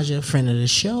homegirl Aja, friend of the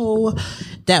show.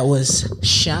 That was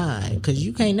Shine, because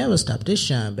you can't never stop this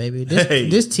shine, baby.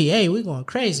 This TA, we going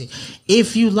crazy.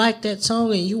 If you like that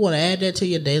song and you want to add that to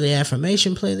your daily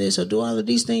affirmation playlist or do all of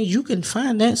these things, you can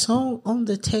find that song on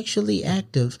the Textually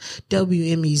Active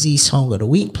WMEZ Song of the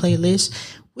Week playlist,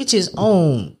 which is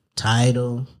on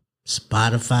Tidal,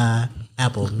 Spotify,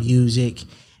 Apple Music,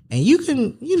 and you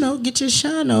can, get your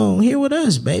shine on here with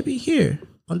us, baby, here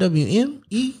on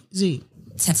WMEZ.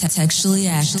 Textually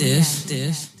active.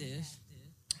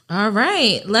 All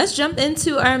right, let's jump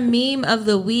into our meme of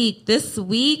the week. This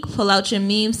week, pull out your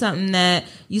meme, something that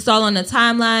you saw on the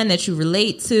timeline that you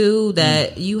relate to,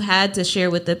 that you had to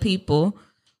share with the people.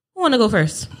 Who want to go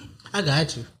first? I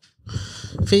got you.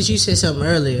 Fish, you said something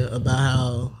earlier about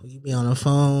how you be on the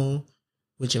phone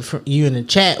with you in the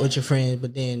chat with your friends,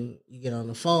 but then you get on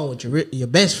the phone with your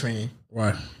best friend.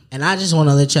 Right. And I just want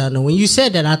to let y'all know, when you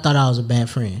said that, I thought I was a bad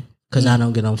friend because I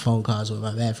don't get on phone calls with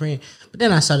my bad friend. But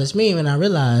then I saw this meme and I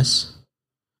realized,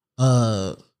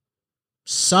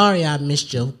 sorry I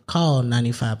missed your call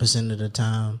 95% of the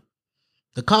time.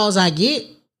 The calls I get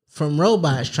from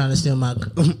robots trying to steal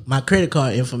my credit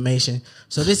card information.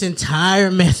 So this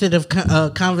entire method of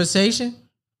conversation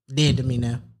dead to me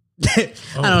now. I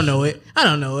don't know it.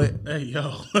 Hey, yo.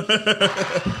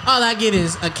 All I get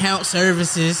is account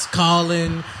services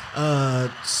calling,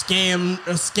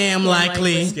 scam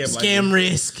likely, scam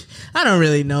risk. I don't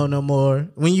really know no more.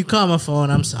 When you call my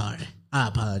phone, I'm sorry. I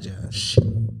apologize.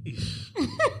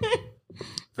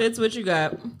 Fitz, what you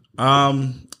got?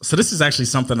 So this is actually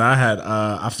something that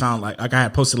I found like I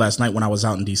had posted last night when I was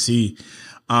out in DC.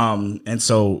 And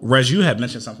so Reg, you had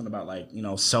mentioned something about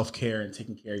self-care and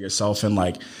taking care of yourself. And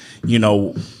I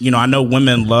know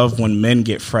women love when men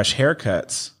get fresh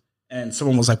haircuts, and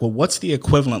someone was like, well, what's the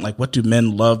equivalent? Like, what do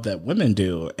men love that women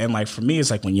do? And for me,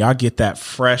 it's like when y'all get that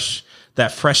fresh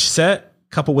set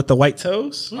coupled with the white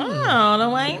toes. Oh, the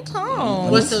white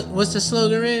toes. What's the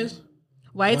slogan is?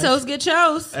 White toes get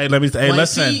chose. Hey,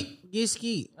 listen. Feet get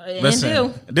ski.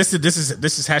 Listen, this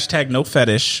is hashtag no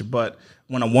fetish, but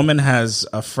when a woman has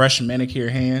a fresh manicure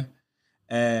hand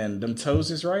and them toes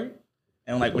is right,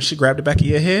 and when she grabbed the back of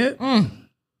your head, I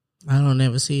don't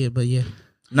ever see it, but yeah,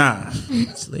 nah,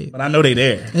 it's lit. But I know they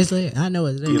there. It's lit. I know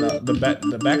it's there.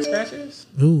 The back scratches.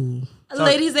 Ooh.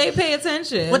 Ladies, they pay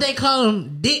attention. What they call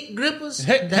them, dick grippers?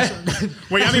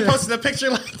 Where y'all be posting a picture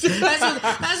like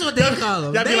that? That's what they call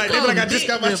them. Y'all be like, I just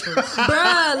got my.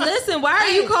 Bruh, listen, why are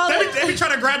you calling? They be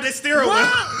trying to grab their steering wheel.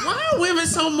 Why are women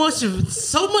so much?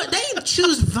 They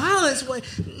choose violence.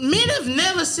 Men have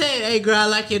never said, "Hey, girl, I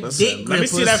like your dick grippers." Let me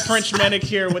see that French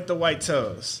manicure with the white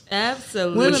toes.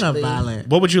 Absolutely, women are violent.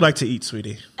 What would you like to eat,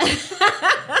 sweetie?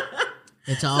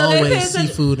 It's always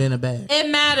seafood in a bag. It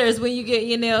matters when you get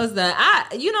your nails done.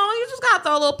 You just gotta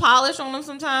throw a little polish on them.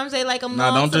 Sometimes they like them.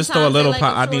 No, don't just throw a little.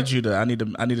 I need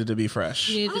it to be fresh.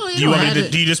 Do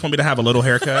you just want me to have a little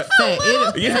haircut?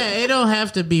 It don't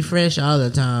have to be fresh all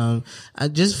the time.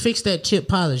 Just fix that chip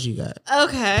polish you got.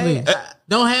 Okay. Please.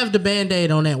 Don't have the Band-Aid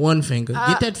on that one finger.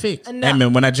 Get that fixed. No. Hey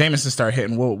man, when that Jameson start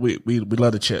hitting, we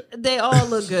love the chip. They all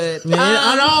look good.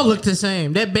 Yeah, it all look the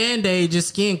same. That Band-Aid just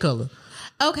skin color.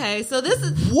 Okay, so this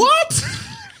is What?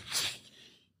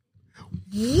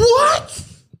 What?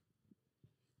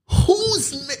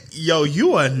 Yo,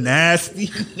 you a nasty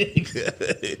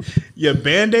nigga. Your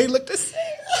Band-Aid look the same.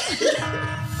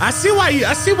 I see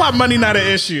why money not an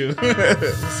issue. all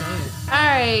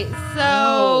right.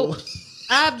 So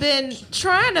I've been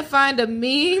trying to find a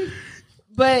meme,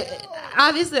 but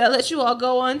obviously I let you all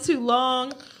go on too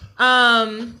long.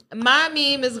 My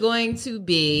meme is going to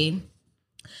be: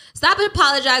 stop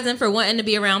apologizing for wanting to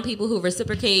be around people who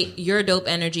reciprocate your dope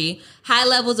energy, high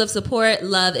levels of support,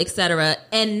 love, etc.,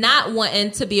 and not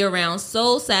wanting to be around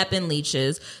soul-sapping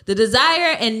leeches. The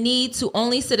desire and need to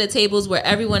only sit at tables where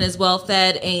everyone is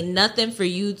well-fed ain't nothing for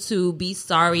you to be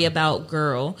sorry about,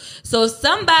 girl. So if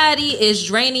somebody is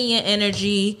draining your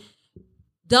energy,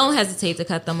 don't hesitate to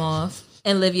cut them off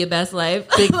and live your best life.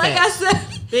 Big like facts. I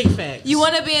said, big facts. you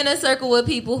want to be in a circle with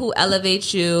people who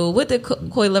elevate you with the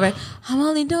coil of, I'm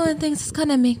only doing things that's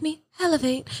gonna make me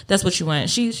elevate. That's what you want.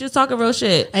 She was talking real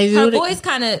shit. Hey, her voice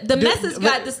kind of, the message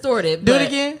got distorted. Do it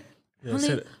again. Want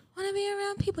to be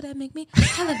around people that make me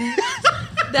elevate.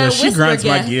 That she grinds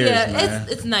my gears, yeah, man.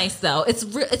 it's nice though. It's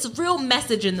a real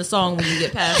message in the song when you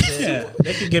get past it. Yeah,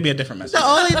 they could give me a different message. The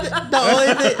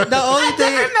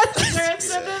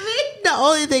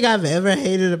only thing I've ever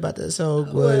hated about that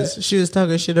song was she was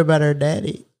talking shit about her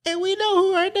daddy, and we know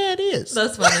who her right there it is.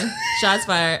 That's funny. Shots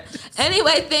fired.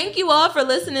 Anyway, thank you all for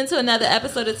listening to another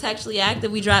episode of Textually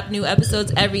Active. We drop new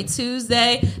episodes every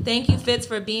Tuesday. Thank you, Fitz,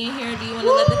 for being here. Do you want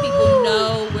to let the people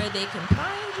know where they can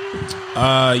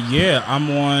find you? Yeah, I'm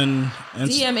on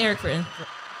DM Eric for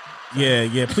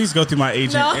Yeah. Please go through my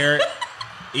agent, No. Eric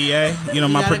EA. You know,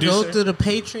 You my gotta producer. go through the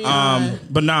Patreon.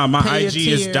 But nah, my Pay a IG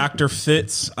is tier. Dr.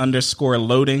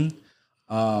 Fitz_loading.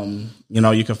 You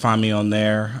know, you can find me on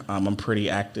there. I'm pretty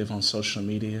active on social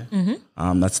media.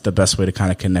 That's the best way to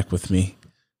kind of connect with me.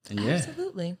 And yeah,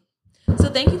 Absolutely. So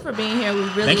thank you for being here. We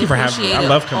really Thank you for having me. I appreciate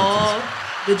love coming to all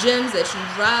the gems that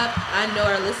you dropped. I know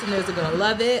our listeners are gonna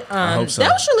love it. I hope so.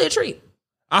 That was truly a treat.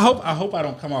 I hope I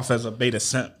don't come off as a beta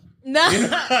simp. No,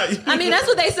 I mean that's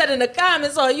what they said in the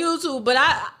comments on YouTube, but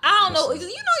I don't know. You know,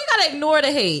 you gotta ignore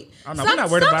the hate. I know, we're not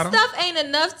worried about 'em. Some stuff ain't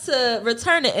enough to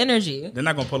return the energy. They're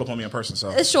not gonna pull up on me in person. So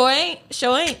It sure ain't.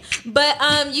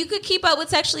 But you could keep up with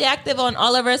Textually Active on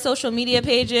all of our social media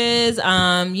pages.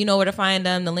 You know where to find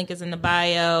them. The link is in the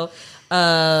bio.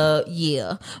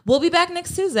 Yeah, we'll be back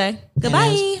next Tuesday.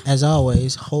 Goodbye. As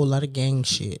always, whole lot of gang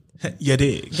shit. you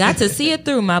dig. Got to see it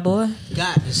through, my boy.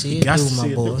 Got to see it Got to through, my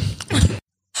see it boy.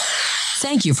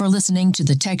 Thank you for listening to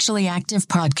the Textually Active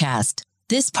podcast.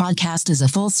 This podcast is a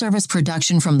full-service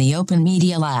production from the Open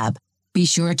Media Lab. Be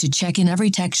sure to check in every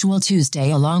Textual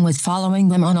Tuesday along with following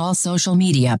them on all social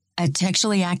media at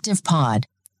Textually Active Pod.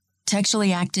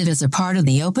 Textually Active is a part of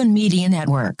the Open Media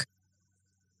Network.